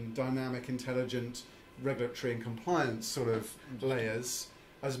investment in dynamic, intelligent, regulatory and compliance sort of layers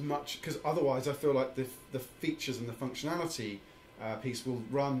as much, because otherwise, I feel like the features and the functionality piece will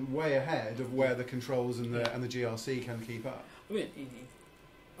run way ahead of where the controls and the GRC can keep up.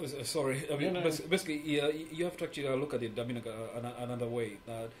 Basically, you have to actually look at it. Another way.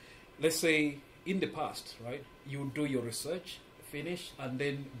 Let's say in the past, right? You do your research, finish, and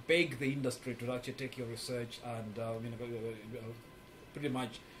then beg the industry to actually take your research and pretty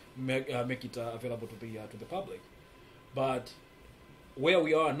much make it available to the public. But where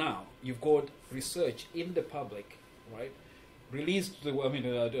we are now, you've got research in the public, right? Released to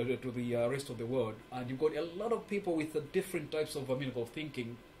the rest of the world, and you've got a lot of people with different types of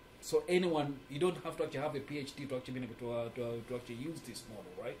thinking. So anyone, you don't have to actually have a PhD to actually to actually use this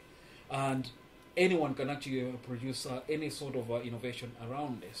model, right? And anyone can actually produce any sort of innovation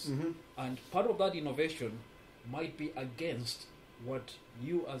around this. And part of that innovation might be against what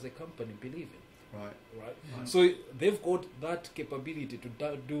you as a company believe in. Right. So they've got that capability to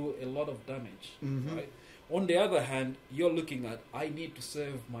do a lot of damage, right? On the other hand, you're looking at, I need to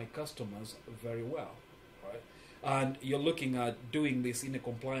serve my customers very well, right? And you're looking at doing this in a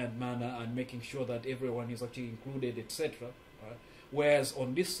compliant manner and making sure that everyone is actually included, etc. Right? Whereas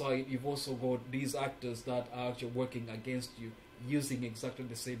on this side, you've also got these actors that are actually working against you, using exactly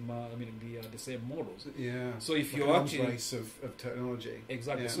the same, the same models. Yeah. So if like you're an actually race of technology.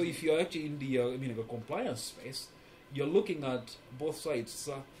 Exactly. Yeah. So if you're actually in the compliance space, you're looking at both sides.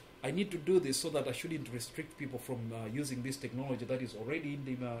 I need to do this so that I shouldn't restrict people from using this technology that is already in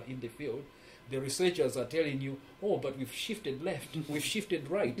the field. The researchers are telling you, oh, but we've shifted left, we've shifted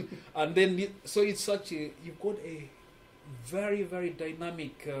right, and then so it's you've got a very, very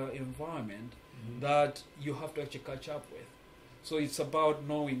dynamic environment that you have to actually catch up with. So it's about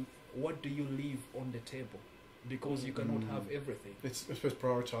knowing what do you leave on the table, because you cannot have everything. It's, I suppose,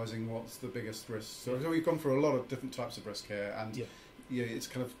 prioritising what's the biggest risk. So we've gone through a lot of different types of risk here, and it's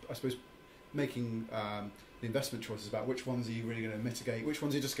kind of, I suppose, making the investment choices about which ones are you really going to mitigate, which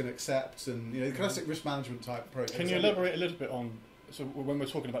ones are you just going to accept, and the classic risk management type approach. Can you elaborate a little bit on? So when we're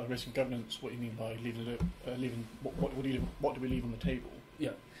talking about the risk and governance, what you mean by leaving what do we leave on the table? Yeah.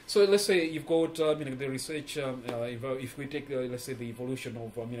 So let's say you've got the research. If we take let's say the evolution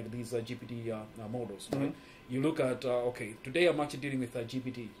of these GPT models, right? You look at today I'm actually dealing with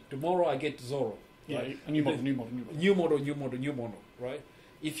GPT. Tomorrow I get Zorro. Yeah, right? a new model, right?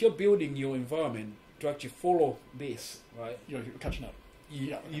 If you're building your environment to actually follow this, right? You're catching up.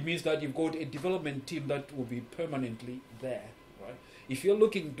 It means that you've got a development team that will be permanently there, right? If you're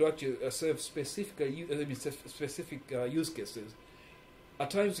looking to actually serve specific use cases, at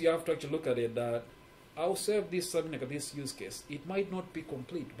times you have to actually look at it that I'll serve this this use case. It might not be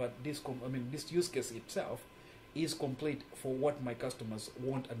complete, but this use case itself is complete for what my customers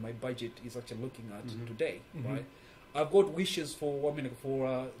want and my budget is actually looking at today, right? I've got wishes for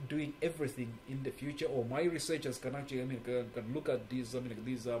doing everything in the future, or my researchers can actually can look at these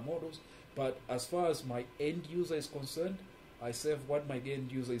models. But as far as my end user is concerned, I serve what my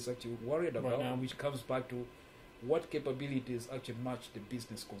end user is actually worried about, right now, which comes back to what capabilities actually match the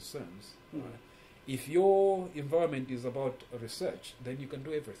business concerns. Right? If your environment is about research, then you can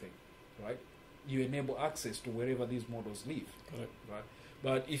do everything, right? You enable access to wherever these models live, right?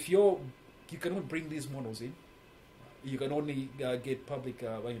 But if you cannot bring these models in, you can only get public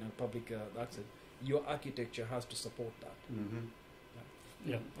access. Your architecture has to support that.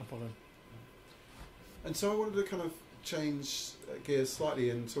 Yeah, I follow. And so I wanted to kind of change gears slightly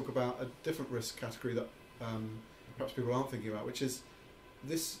and talk about a different risk category that perhaps people aren't thinking about, which is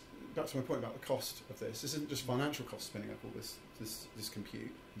this. Back to my point about the cost of this. This isn't just financial costs spinning up all this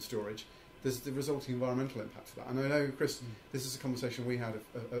compute and storage. There's the resulting environmental impact of that. And I know, Chris, this is a conversation we had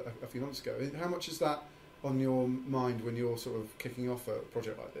a few months ago. How much is that on your mind when you're sort of kicking off a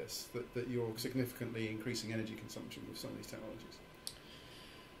project like this, that you're significantly increasing energy consumption with some of these technologies?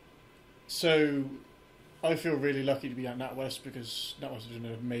 So I feel really lucky to be at NatWest, because NatWest is doing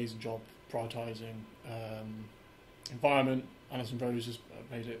an amazing job prioritising environment. Alison Rose has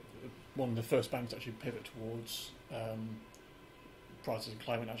made it one of the first banks to actually pivot towards prioritising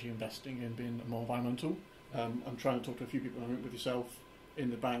climate, actually investing in being more environmental. I'm trying to talk to a few people, with yourself, in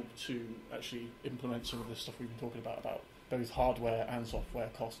the bank to actually implement some of the stuff we've been talking about both hardware and software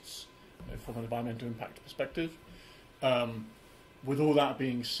costs from an environmental impact perspective. With all that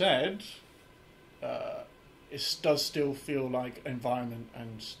being said, it does still feel like environment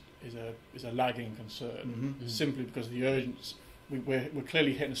and is a lagging concern, simply because of the urgency. We're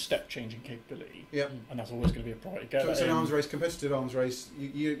clearly hitting a step change in capability, and that's always going to be a priority. So it's an arms race, competitive arms race.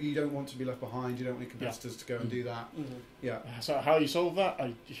 You don't want to be left behind. You don't want your competitors to go and do that. So how you solve that?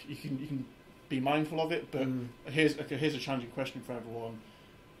 You can be mindful of it, but here's a challenging question for everyone.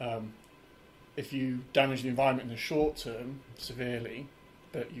 If you damage the environment in the short term severely,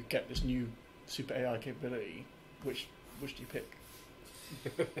 but you get this new super AI capability, which do you pick?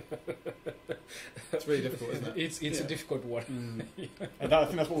 It's really difficult, isn't it? It's a difficult one. And I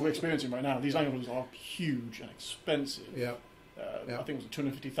think that's what we're experiencing right now. These languages are huge and expensive. I think it was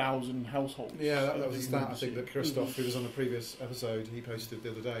 250,000 households. That was a stat, I think, that Christoph, who was on the previous episode, he posted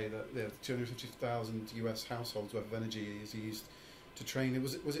the other day that 250,000 US households worth of energy is used to train.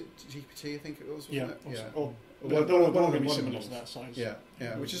 Was it GPT? I think it was. Wasn't it? They're all going to be similar to that size.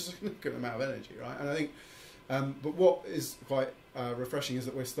 Which is a significant amount of energy, right? And I think, but what is quite refreshing is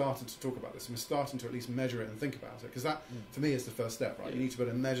that we're starting to talk about this, and we're starting to at least measure it and think about it, because that, for me, is the first step, right? You need to be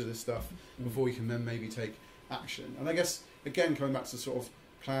able to measure this stuff before you can then maybe take action. And I guess, again, coming back to sort of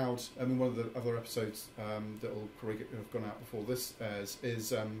cloud, one of the other episodes that will probably have gone out before this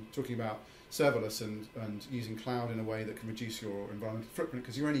is talking about serverless and using cloud in a way that can reduce your environmental footprint,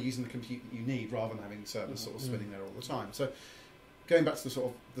 because you're only using the compute that you need rather than having servers sort of spinning there all the time. So going back to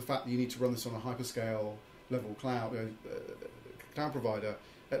the fact that you need to run this on a hyperscale level cloud provider,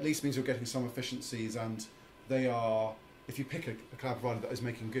 at least means you're getting some efficiencies, and they are, if you pick a cloud provider that is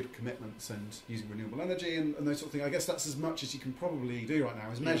making good commitments and using renewable energy and those sort of things, I guess that's as much as you can probably do right now,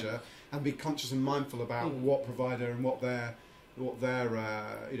 is measure and be conscious and mindful about what provider and what their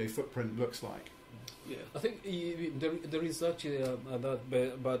footprint looks like. I think there is actually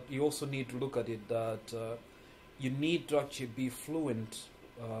that, but you also need to look at it that you need to actually be fluent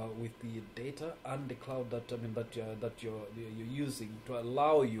with the data and the cloud that you're using to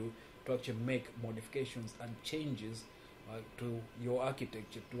allow you to actually make modifications and changes to your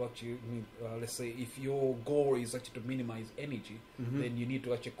architecture to actually, let's say, if your goal is actually to minimize energy, then you need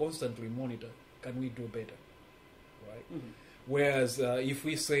to actually constantly monitor, can we do better? right? Mhm. Whereas if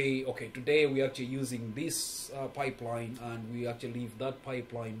we say, okay, today we're actually using this pipeline and we actually leave that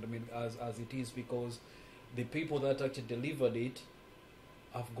pipeline, I mean, as it is, because the people that actually delivered it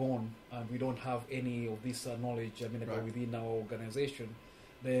have gone and we don't have any of this knowledge, I mean, Right. within our organization,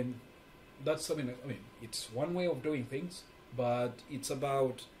 then that's, I mean, it's one way of doing things, but it's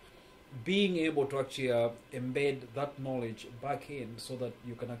about being able to actually embed that knowledge back in so that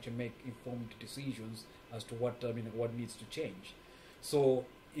you can actually make informed decisions as to what what needs to change. So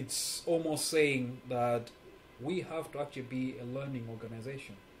it's almost saying that we have to actually be a learning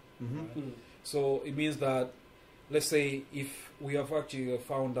organization. Mm-hmm. Right? Mhm. So it means that, let's say, if we have actually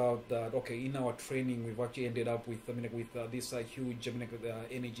found out that, okay, in our training we've actually ended up with this huge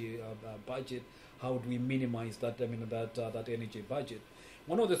energy budget, how do we minimize that that energy budget?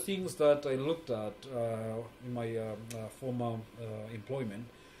 One of the things that I looked at in my former employment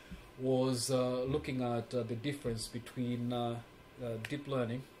was looking at the difference between deep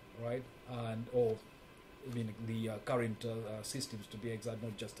learning, right, and the current systems, to be exact,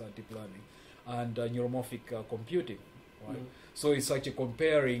 not just deep learning, and neuromorphic computing, right? Mhm. So it's actually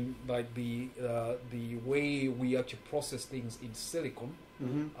comparing like the way we actually process things in silicon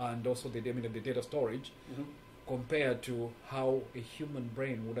Mm-hmm. and also the data storage, Mhm. compared to how a human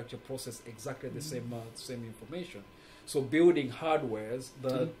brain would actually process exactly the same information. So building hardwares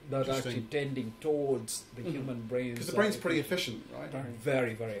that are actually Interesting. tending towards the Mhm. human brain. Because the brain's pretty efficient, right?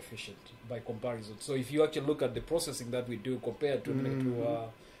 Very, very efficient by comparison. So if you actually look at the processing that we do compared to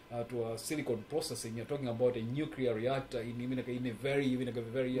silicon processing, you're talking about a nuclear reactor in a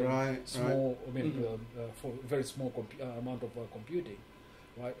very Right, small, Mhm. for very small amount of computing,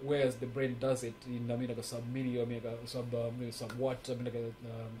 right? Whereas the brain does it in some some watt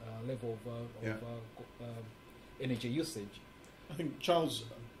level of energy usage. I think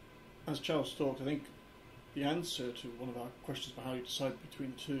as Charles talked, I think the answer to one of our questions about how you decide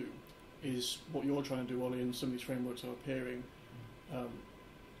between the two is what you're trying to do, Ollie, and some of these frameworks are appearing.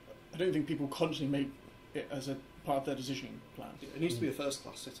 I don't think people consciously make it as a part of their decision plan. It needs to be a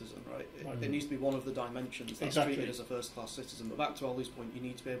first-class citizen, right? Right. It needs to be one of the dimensions that's Exactly. treated as a first-class citizen. But back to Ollie's point, you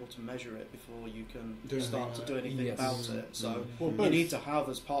need to be able to measure it before you can Do start anything to do anything Yes. about it. So Well, you both. need to have,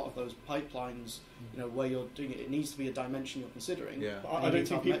 as part of those pipelines, where you're doing it, it needs to be a dimension you're considering. Yeah. But And I you don't need to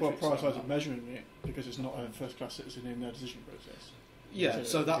think have people are metrics around prioritising that. measuring it because it's not a first-class citizen in their decision process. Yeah,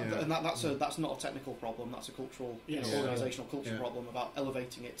 so that Yeah. and that's not a technical problem. That's a cultural, Yes. Yeah. organisational culture Yeah. problem about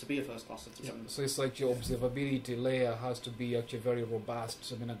elevating it to be a first-class citizen. So it's like your observability layer has to be actually very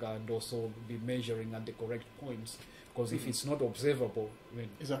robust, and also be measuring at the correct points. Because if it's not observable,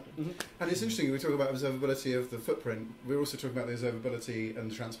 Exactly. Mhm. And it's interesting, we talk about observability of the footprint. We're also talking about the observability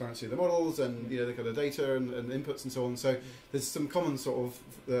and the transparency of the models and the kind of data and inputs and so on. So there's some common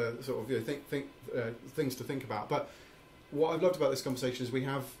things to think about. But what I've loved about this conversation is we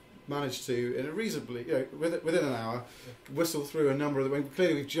have managed to, in a reasonably, within an hour, whistle through a number of the.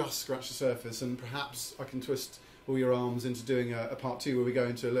 Clearly, we've just scratched the surface, and perhaps I can twist all your arms into doing a part two where we go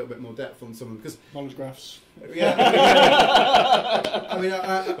into a little bit more depth on some of them. Because Knowledge graphs. yeah, I mean,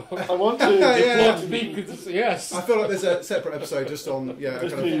 I want to. yes. I feel like there's a separate episode just on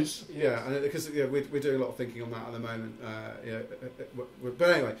Yes, please. because we're doing a lot of thinking on that at the moment. But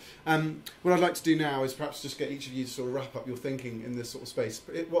anyway, what I'd like to do now is perhaps just get each of you to sort of wrap up your thinking in this sort of space.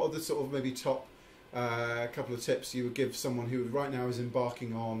 What are the sort of maybe top couple of tips you would give someone who right now is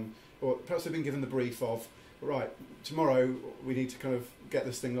embarking on, or perhaps they've been given the brief of, right, tomorrow we need to kind of get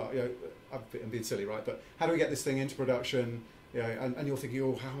this thing, I'm being silly, right? But how do we get this thing into production? And you're thinking,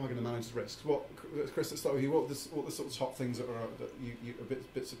 how am I going to manage the risks? Chris, let's start with you. What are the sort of top things that you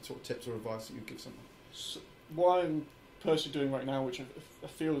bits of sort of tips or advice that you'd give someone? So what I'm personally doing right now, which I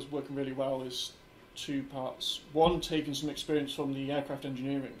feel is working really well, is two parts. One, taking some experience from the aircraft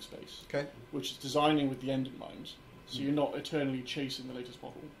engineering space, Okay. which is designing with the end in mind. So you're not eternally chasing the latest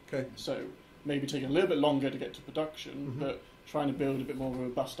model. Okay. So maybe taking a little bit longer to get to production, Mhm. but trying to build a bit more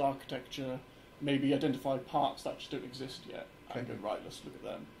robust architecture, maybe identify parts that just don't exist yet, and Okay. go, right, let's look at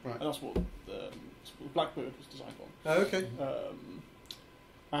them. Right. And that's what the Blackbird was designed on. Oh, okay.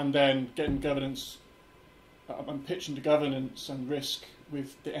 And then getting governance, I'm pitching to governance and risk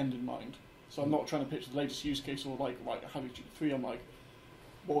with the end in mind. So I'm not trying to pitch the latest use case or like, right, how did you 3? I'm like,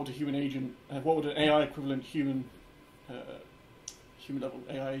 what would a human agent, what would an AI equivalent human level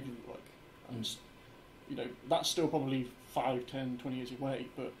AI agent look like? And that's still probably 5, 10, 20 years away,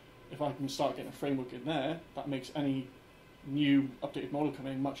 but if I can start getting a framework in there, that makes any new updated model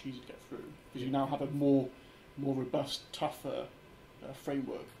coming in much easier to get through, because you now have a more robust, tougher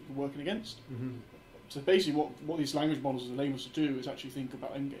framework you're working against. Mm-hmm. So basically what these language models enable us to do is actually think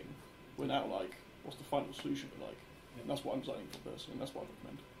about endgame. We're now like, what's the final solution look like? And that's what I'm designing for personally, and that's what I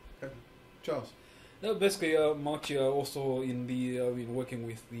recommend. Okay. Charles? No, basically, much also in the working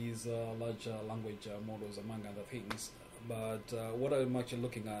with these large language models, among other things. But what I'm actually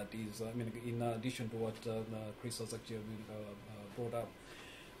looking at is, in addition to what Chris has actually brought up,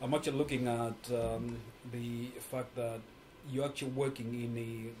 I'm actually looking at the fact that you're actually working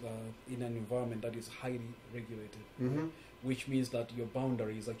in an environment that is highly regulated, Mm-hmm. which means that your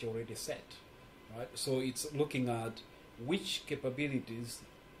boundary is actually already set, right? So it's looking at which capabilities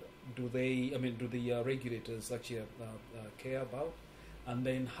do the regulators actually care about, and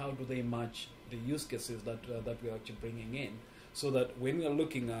then how do they match the use cases that we're actually bringing in, so that when we are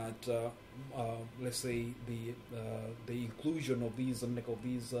looking at let's say the inclusion of these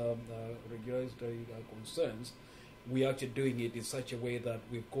regulatory concerns, we are actually doing it in such a way that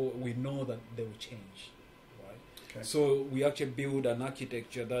we know that they will change, right? Okay. So we actually build an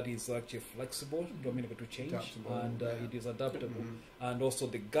architecture that is actually flexible to change, Adaptable, and it is adaptable, and also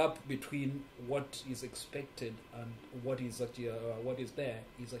the gap between what is expected and what is actually what is there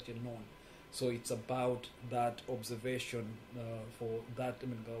is actually known. So it's about that observation for that,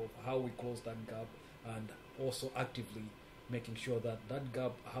 of how we close that gap, and also actively making sure that that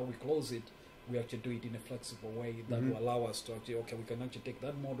gap, how we close it, we actually do it in a flexible way that will allow us to actually, we can actually take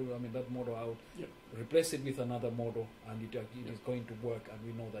that model out, replace it with another model, and it is going to work, and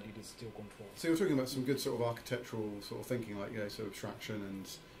we know that it is still controlled. So you're talking about some good sort of architectural sort of thinking, like sort of abstraction and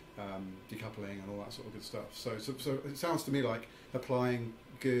decoupling and all that sort of good stuff. So it sounds to me like applying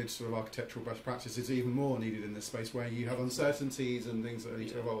good sort of architectural best practice is even more needed in this space where you have uncertainties and things that need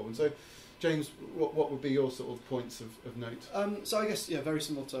to evolve. And so, James, what would be your sort of points of note? So I guess very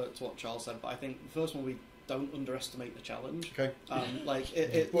similar to what Charles said, but I think the first one, we don't underestimate the challenge. Okay.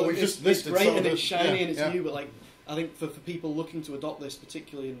 It's great and it's shiny and it's new, but I think for people looking to adopt this,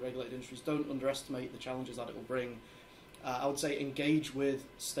 particularly in regulated industries, don't underestimate the challenges that it will bring. I would say engage with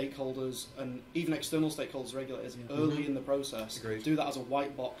stakeholders and even external stakeholders, regulators, early in the process. Agreed. Do that as a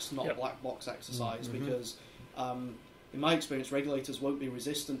white box, not a black box exercise, because in my experience, regulators won't be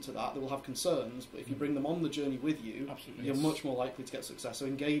resistant to that. They will have concerns, but if you bring them on the journey with you, you're much more likely to get success. So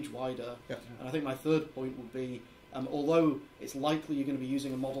engage wider. Yeah. And I think my third point would be, although it's likely you're going to be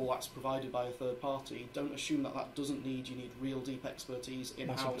using a model that's provided by a third party, don't assume that doesn't need, you need real deep expertise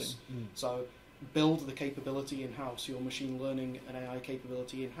in-house. So build the capability in-house, your machine learning and AI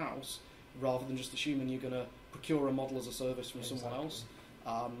capability in-house, rather than just assuming you're going to procure a model as a service from someone else.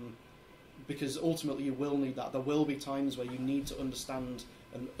 Because ultimately you will need that. There will be times where you need to understand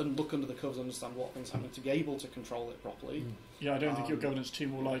and look under the covers, understand what things happen to be able to control it properly. Yeah, I don't think your governance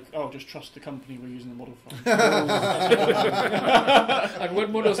team will just trust the company we're using the model from. And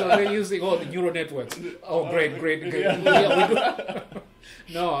what models are they using? Oh, the neural networks. Oh, great. Yeah,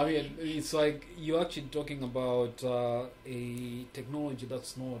 no, it's like you're actually talking about a technology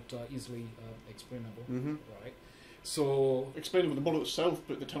that's not easily explainable, right? So explainable the model itself,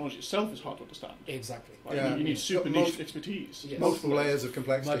 but the technology itself is hard to understand. Exactly. You need super niche expertise. Yes. Multiple layers of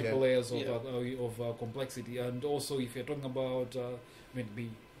complexity. Multiple layers of complexity, and also if you're talking about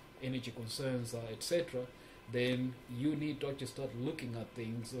maybe energy concerns, etc., then you need to actually start looking at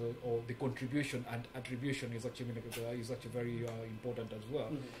things, or the contribution and attribution is actually very important as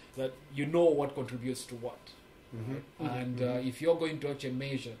well. That you know what contributes to what, right? And if you're going to actually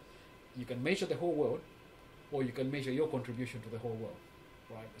measure, you can measure the whole world, or you can measure your contribution to the whole world,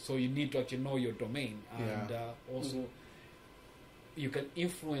 right? So you need to actually know your domain, and also you can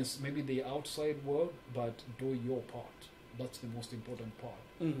influence maybe the outside world, but do your part. That's the most important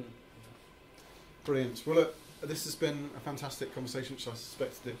part. Brilliant. Well, look, this has been a fantastic conversation, which I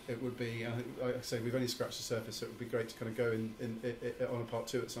suspected it would be. And like I say, we've only scratched the surface, so it would be great to kind of go in on a part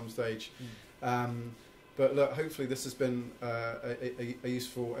 2 at some stage. But look, hopefully this has been a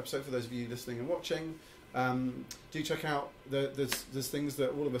useful episode for those of you listening and watching. Do check out there's things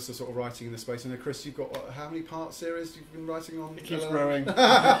that all of us are sort of writing in this space. I know, Chris, you've got how many part series you've been writing on? It keeps growing.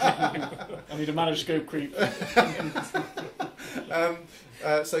 I need to manage scope creep.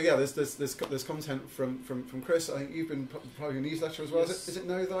 So yeah, there's content from Chris. I think you've been providing a newsletter as well. Yes. Is it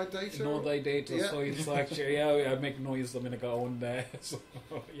Know Thy Data? Know Thy Data. Yeah. So it's actually I make noise. I'm gonna go on there. So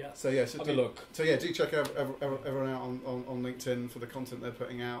So have a look. So do check everyone out on LinkedIn for the content they're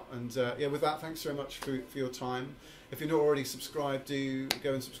putting out. And with that, thanks very much for your time. If you're not already subscribed, do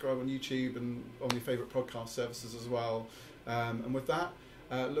go and subscribe on YouTube and on your favourite podcast services as well. And with that,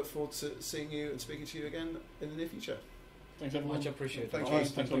 look forward to seeing you and speaking to you again in the near future. Thanks everyone. Much appreciated. Thank you. Right,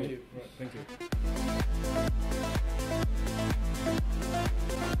 thank you. Right, thank you.